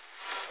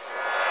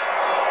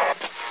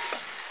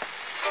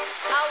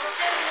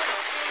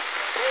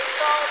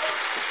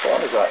 What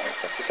fun is that?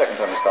 That's the second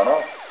time it's gone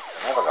off.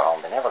 They never go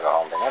home. They never go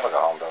home. They never go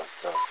home.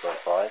 Those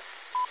boys.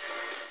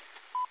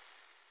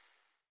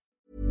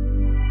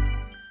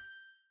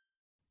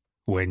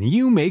 When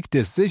you make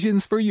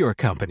decisions for your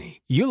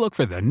company, you look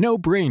for the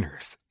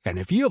no-brainers. And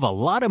if you have a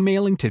lot of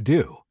mailing to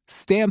do,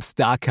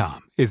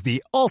 Stamps.com is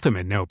the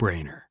ultimate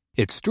no-brainer.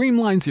 It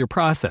streamlines your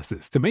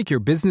processes to make your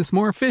business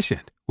more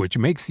efficient, which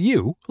makes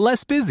you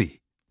less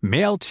busy.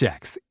 Mail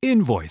checks,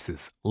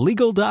 invoices,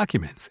 legal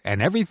documents,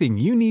 and everything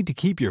you need to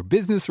keep your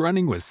business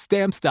running with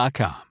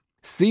Stamps.com.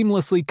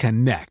 Seamlessly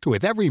connect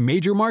with every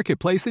major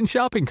marketplace and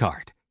shopping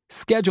cart.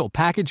 Schedule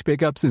package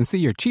pickups and see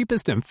your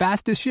cheapest and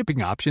fastest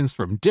shipping options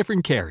from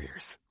different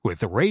carriers,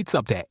 with rates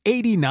up to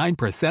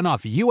 89%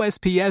 off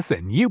USPS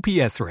and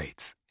UPS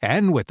rates.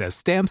 And with the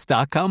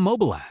Stamps.com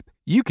mobile app,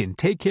 you can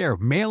take care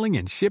of mailing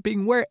and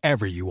shipping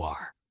wherever you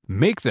are.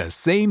 Make the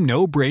same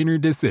no-brainer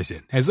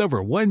decision as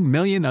over 1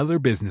 million other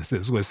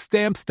businesses with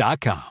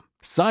Stamps.com.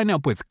 Sign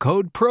up with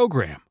code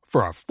PROGRAM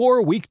for a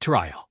 4-week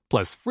trial,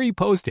 plus free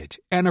postage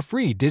and a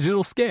free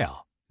digital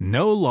scale.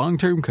 No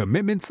long-term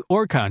commitments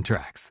or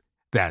contracts.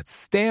 That's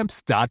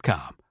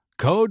Stamps.com.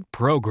 Code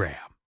PROGRAM.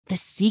 The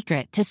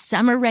secret to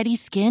summer-ready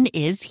skin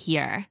is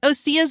here.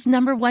 Osea's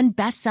 #1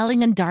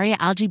 best-selling Undaria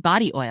Algae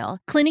Body Oil,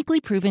 clinically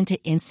proven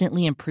to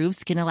instantly improve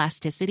skin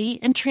elasticity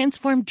and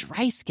transform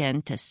dry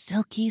skin to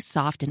silky,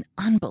 soft, and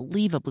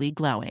unbelievably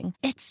glowing.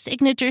 Its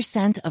signature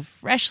scent of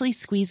freshly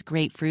squeezed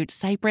grapefruit,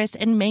 cypress,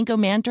 and mango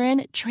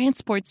mandarin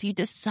transports you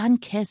to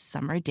sun-kissed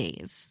summer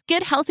days.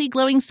 Get healthy,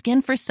 glowing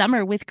skin for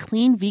summer with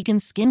clean vegan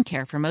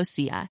skincare from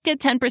Osea.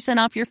 Get 10%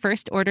 off your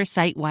first order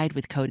site-wide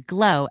with code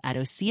GLOW at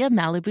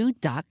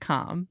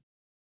OseaMalibu.com.